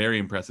 but very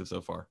impressive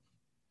so far.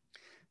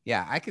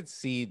 Yeah, I could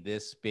see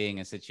this being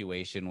a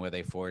situation where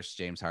they force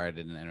James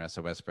Harden and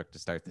Russell Westbrook to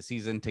start the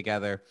season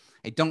together.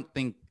 I don't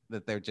think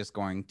that they're just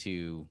going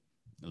to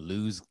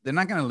lose. They're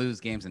not going to lose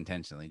games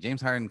intentionally.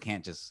 James Harden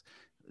can't just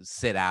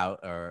sit out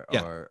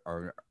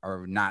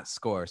or not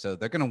score. So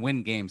they're going to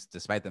win games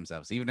despite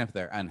themselves, even if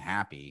they're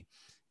unhappy.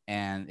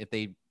 And if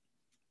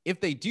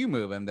they do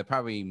move him, they'll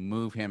probably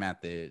move him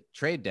at the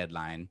trade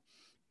deadline.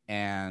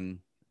 And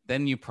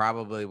then you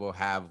probably will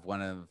have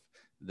one of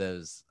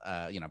those,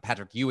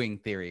 Patrick Ewing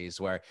theories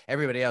where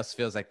everybody else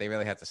feels like they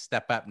really have to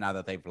step up now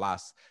that they've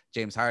lost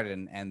James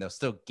Harden, and they'll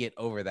still get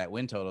over that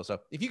win total. So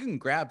if you can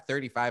grab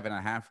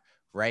 35.5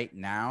 right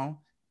now,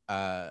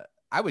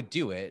 I would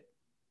do it,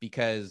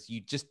 because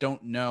you just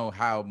don't know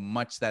how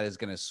much that is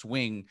going to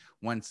swing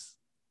once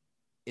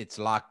it's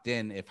locked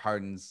in, if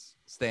Harden's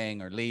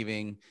staying or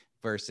leaving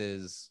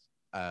versus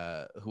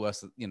who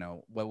else,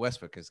 what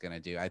Westbrook is going to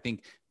do. I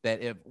think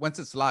that if once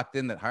it's locked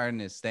in that Harden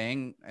is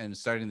staying and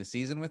starting the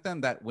season with them,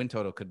 that win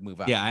total could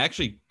move up. Yeah, I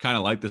actually kind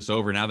of like this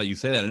over now that you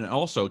say that. And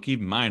also keep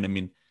in mind, I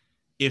mean,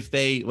 if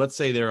let's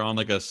say they're on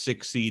like a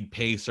 6 seed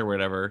pace or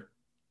whatever,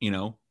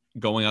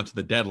 going up to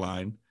the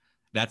deadline,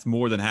 that's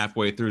more than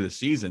halfway through the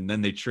season.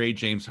 Then they trade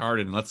James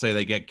Harden, and let's say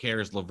they get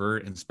Karis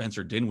LeVert and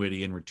Spencer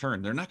Dinwiddie in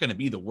return. They're not going to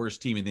be the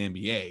worst team in the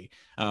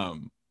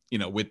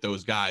NBA, with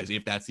those guys,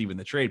 if that's even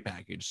the trade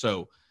package.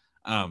 So,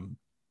 I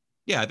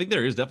think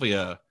there is definitely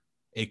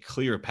a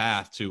clear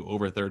path to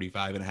over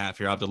 35.5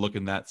 here. I'll have to look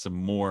in that some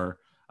more.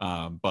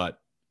 But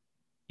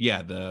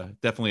yeah,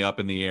 definitely up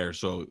in the air.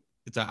 So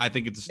I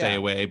think it's a stay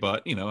away,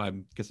 but I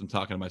guess I'm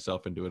talking to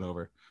myself into it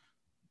over.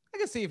 I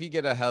can see if you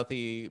get a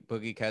healthy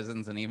Boogie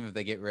Cousins, and even if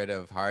they get rid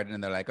of Harden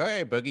and they're like, "Oh,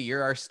 hey, Boogie,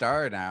 you're our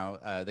star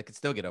now," they could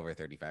still get over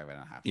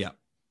 35.5. Yeah.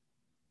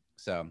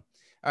 So,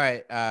 all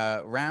right,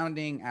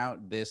 rounding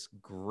out this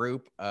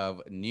group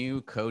of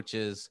new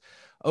coaches,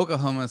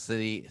 Oklahoma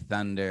City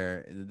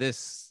Thunder.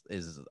 This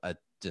is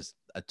just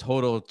a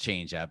total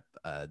change up,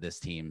 this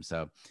team.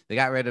 So they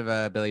got rid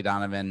of Billy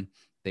Donovan.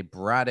 They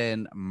brought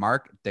in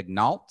Mark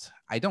Daigneault.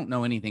 I don't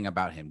know anything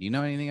about him. Do you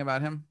know anything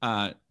about him?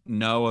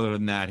 No, other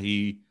than that,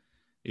 he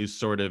is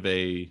sort of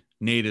a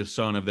native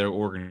son of their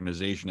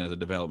organization as a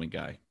development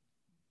guy.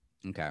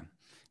 Okay.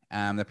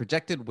 The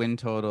projected win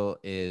total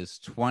is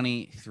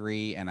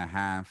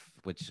 23.5,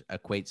 which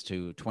equates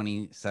to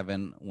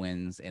 27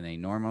 wins in a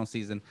normal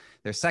season.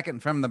 They're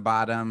second from the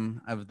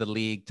bottom of the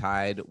league,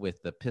 tied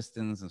with the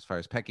Pistons as far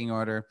as pecking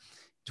order.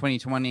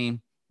 2020,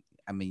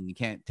 I mean, you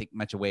can't take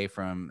much away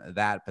from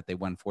that, but they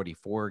won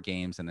 44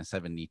 games in a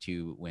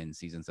 72 win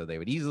season. So they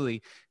would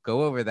easily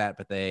go over that,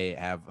 but they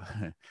have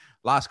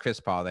lost Chris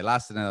Paul. They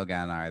lost Danilo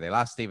Gallinari. They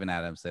lost Steven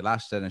Adams. They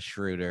lost Dennis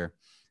Schroeder.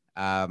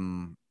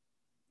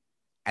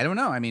 I don't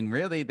know. I mean,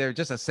 really, they're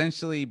just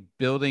essentially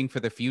building for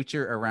the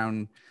future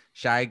around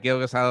Shai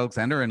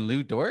Gilgeous-Alexander and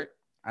Lou Dort.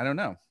 I don't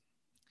know.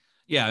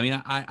 Yeah, I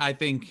mean, I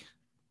think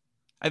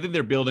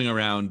they're building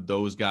around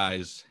those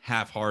guys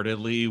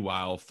half-heartedly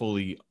while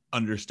fully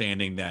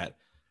understanding that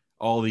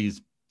all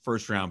these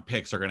first-round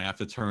picks are going to have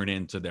to turn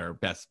into their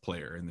best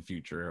player in the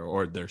future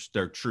or their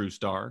true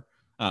star.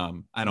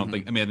 I don't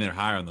think. I mean, they're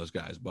higher on those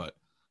guys, but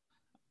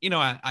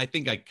I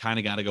think I kind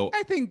of got to go.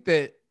 I think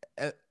that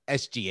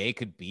SGA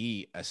could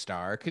be a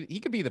star. He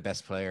could be the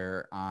best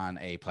player on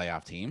a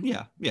playoff team.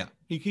 Yeah,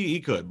 he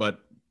could, but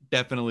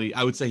definitely,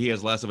 I would say he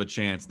has less of a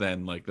chance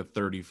than like the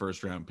 30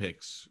 first-round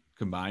picks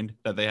combined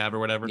that they have or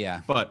whatever. Yeah,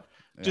 but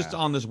just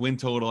on this win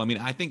total, I mean,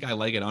 I think I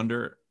like it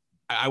under.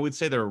 I would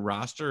say their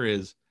roster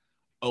is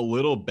a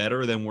little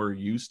better than we're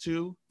used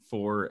to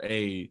for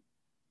a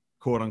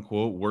quote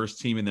unquote worst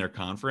team in their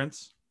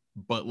conference,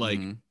 but like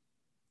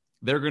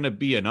they're going to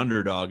be an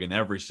underdog in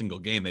every single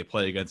game they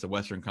play against a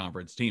Western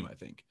Conference team, I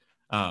think.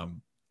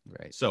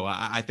 Right. So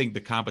I think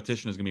the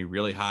competition is going to be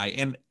really high,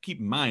 and keep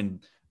in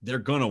mind, they're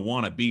going to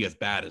want to be as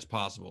bad as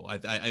possible.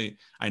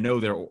 I know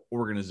their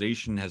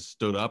organization has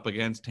stood up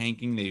against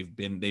tanking.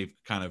 They've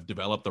kind of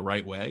developed the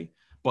right way,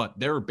 but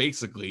they're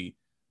basically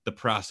the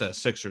process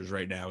Sixers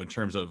right now in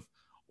terms of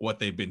what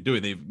they've been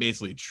doing. They've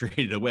basically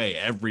traded away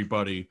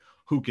everybody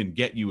who can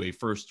get you a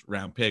first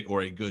round pick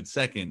or a good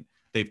second.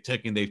 They've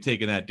taken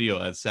that deal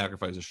as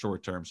sacrifices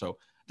short term. So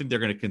I think they're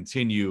going to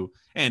continue,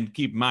 and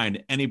keep in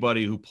mind,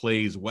 anybody who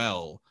plays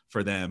well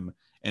for them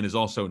and is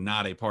also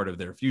not a part of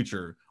their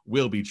future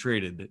will be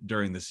traded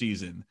during the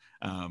season.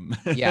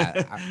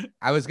 Yeah,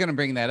 I was going to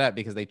bring that up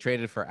because they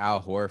traded for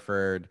Al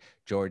Horford,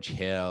 George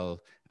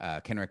Hill,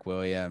 Kenrick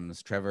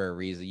Williams, Trevor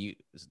Ariza,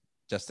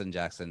 Justin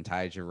Jackson,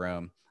 Ty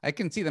Jerome. I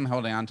can see them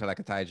holding on to like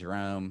a Ty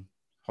Jerome,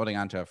 holding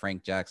on to a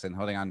Frank Jackson,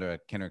 holding on to a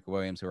Kenrick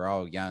Williams, who are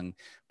all young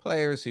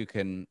players who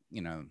can,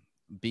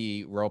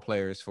 be role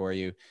players for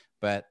you.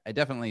 But I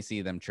definitely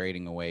see them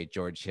trading away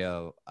George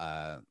Hill,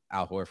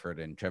 Al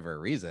Horford, and Trevor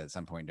Ariza at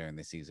some point during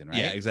the season, right?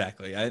 Yeah,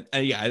 exactly.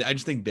 I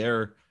just think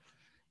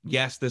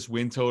yes, this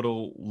win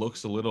total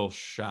looks a little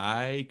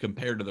shy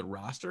compared to the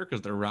roster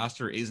because their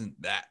roster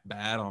isn't that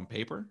bad on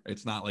paper.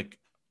 It's not like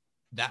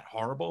that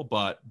horrible,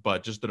 but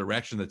just the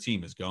direction the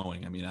team is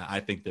going. I mean, I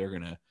think they're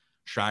going to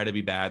try to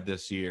be bad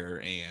this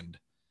year, and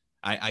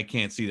I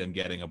can't see them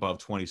getting above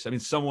 20. I mean,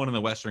 someone in the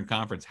Western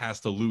Conference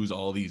has to lose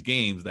all these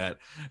games that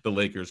the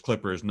Lakers,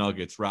 Clippers,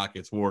 Nuggets,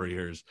 Rockets,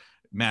 Warriors,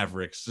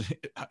 Mavericks,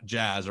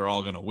 Jazz are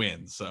all going to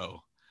win.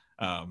 So,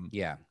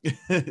 yeah,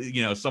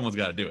 someone's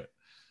got to do it.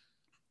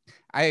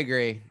 I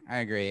agree.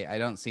 I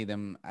don't see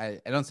them.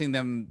 I don't see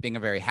them being a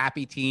very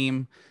happy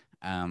team.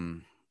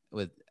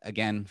 With,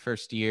 again,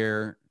 first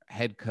year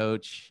head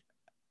coach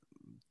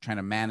trying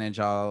to manage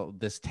all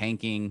this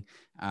tanking.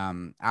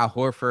 Al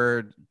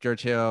Horford,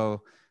 George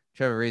Hill,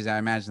 Trevor Ariza, I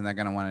imagine they're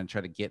going to want to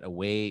try to get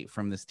away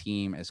from this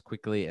team as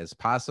quickly as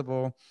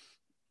possible.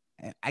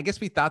 I guess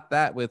we thought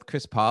that with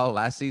Chris Paul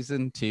last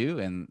season too,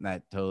 and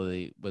that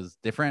totally was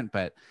different,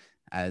 but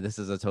this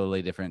is a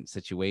totally different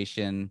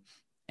situation.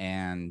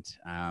 And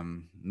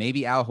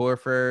maybe Al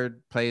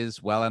Horford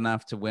plays well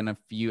enough to win a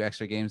few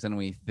extra games than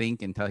we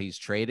think until he's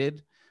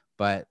traded,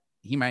 but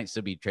he might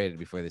still be traded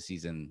before the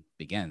season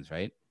begins,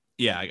 right?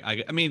 Yeah,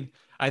 I mean,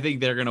 I think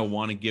they're going to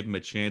want to give him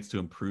a chance to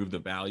improve the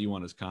value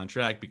on his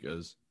contract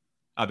because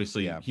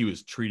obviously he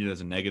was treated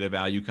as a negative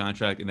value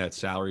contract in that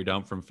salary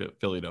dump from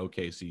Philly to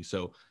OKC.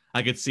 So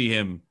I could see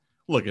him,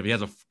 look, if he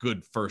has a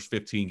good first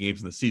 15 games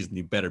in the season,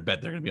 you better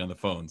bet they're going to be on the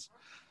phones.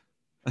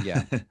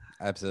 Yeah,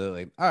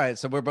 absolutely. All right.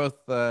 So we're both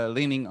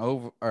leaning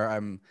over, or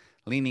I'm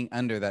leaning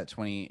under that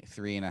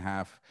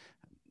 23.5,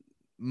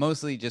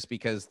 mostly just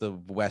because the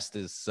West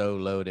is so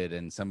loaded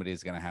and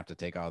somebody's going to have to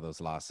take all those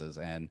losses.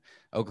 And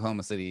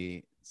Oklahoma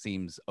City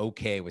seems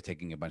okay with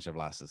taking a bunch of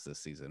losses this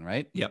season,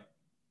 right? Yep.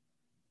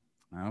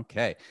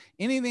 Okay.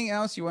 Anything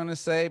else you want to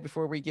say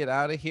before we get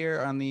out of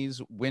here on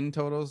these win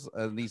totals,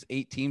 these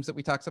 8 teams that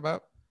we talked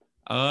about?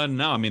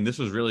 No, I mean, this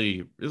was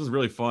really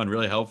fun,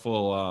 really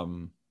helpful.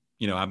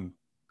 I'm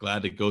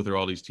glad to go through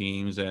all these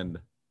teams and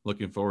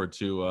looking forward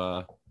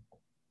to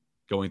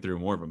going through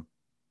more of them.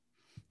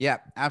 Yeah,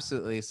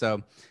 absolutely.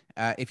 So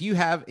If you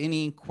have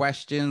any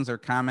questions or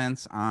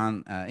comments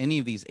on any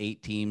of these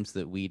 8 teams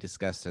that we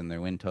discussed and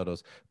their win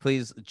totals,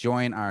 please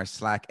join our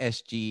Slack,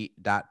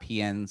 sg.pn/Slack.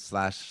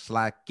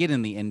 Get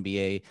in the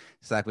NBA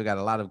Slack. We got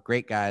a lot of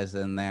great guys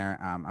in there.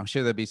 I'm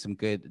sure there'll be some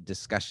good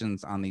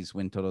discussions on these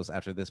win totals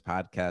after this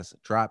podcast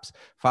drops.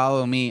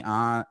 Follow me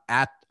on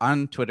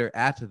Twitter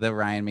at the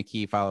Ryan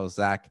McKee. Follow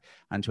Zach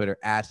on Twitter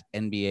at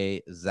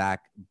NBA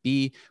Zach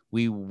B.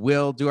 We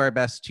will do our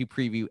best to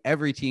preview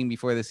every team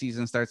before the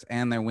season starts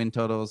and their win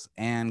totals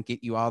and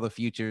get you all the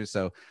futures.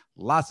 So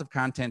lots of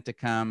content to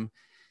come.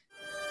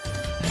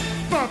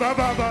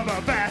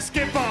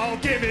 Basketball,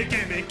 gimme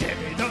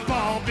the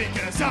ball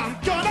because I'm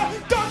gonna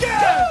dunk it!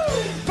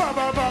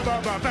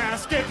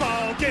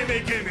 Basketball, gimme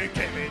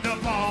the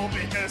ball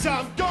because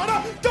I'm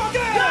gonna dunk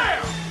it!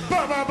 Yeah!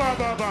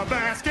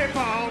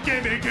 Basketball,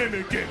 gimme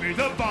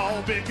the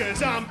ball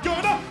because I'm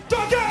gonna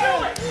dunk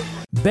it!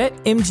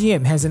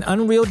 BetMGM has an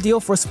unreal deal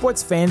for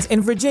sports fans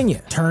in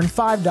Virginia. Turn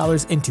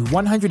 $5 into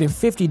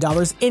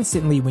 $150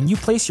 instantly when you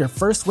place your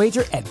first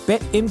wager at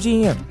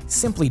BetMGM.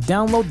 Simply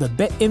download the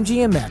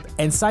BetMGM app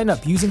and sign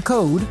up using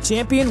code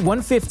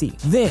Champion150.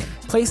 Then,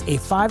 place a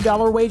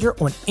 $5 wager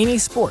on any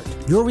sport.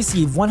 You'll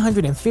receive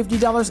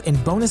 $150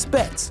 in bonus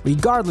bets,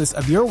 regardless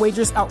of your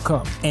wager's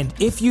outcome. And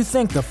if you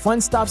think the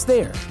fun stops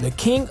there, the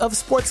king of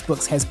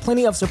sportsbooks has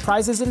plenty of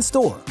surprises in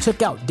store.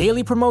 Check out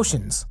daily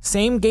promotions,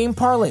 same-game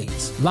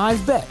parlays,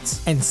 live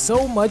bets, and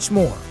so much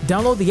more.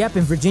 Download the app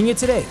in Virginia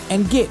today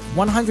and get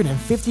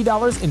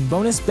 $150 in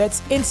bonus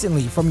bets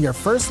instantly from your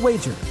first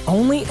wager.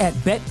 Only at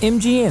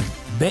BetMGM.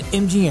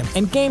 BetMGM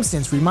and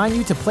GameSense remind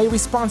you to play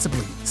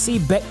responsibly. See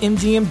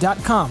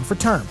BetMGM.com for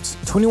terms.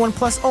 21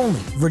 plus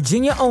only.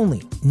 Virginia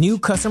only. New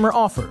customer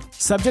offer.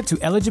 Subject to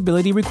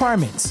eligibility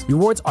requirements.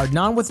 Rewards are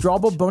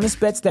non-withdrawable bonus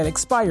bets that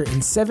expire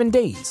in 7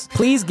 days.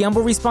 Please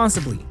gamble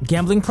responsibly.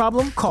 Gambling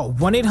problem? Call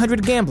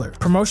 1-800-GAMBLER.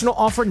 Promotional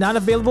offer not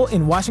available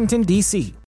in Washington, D.C.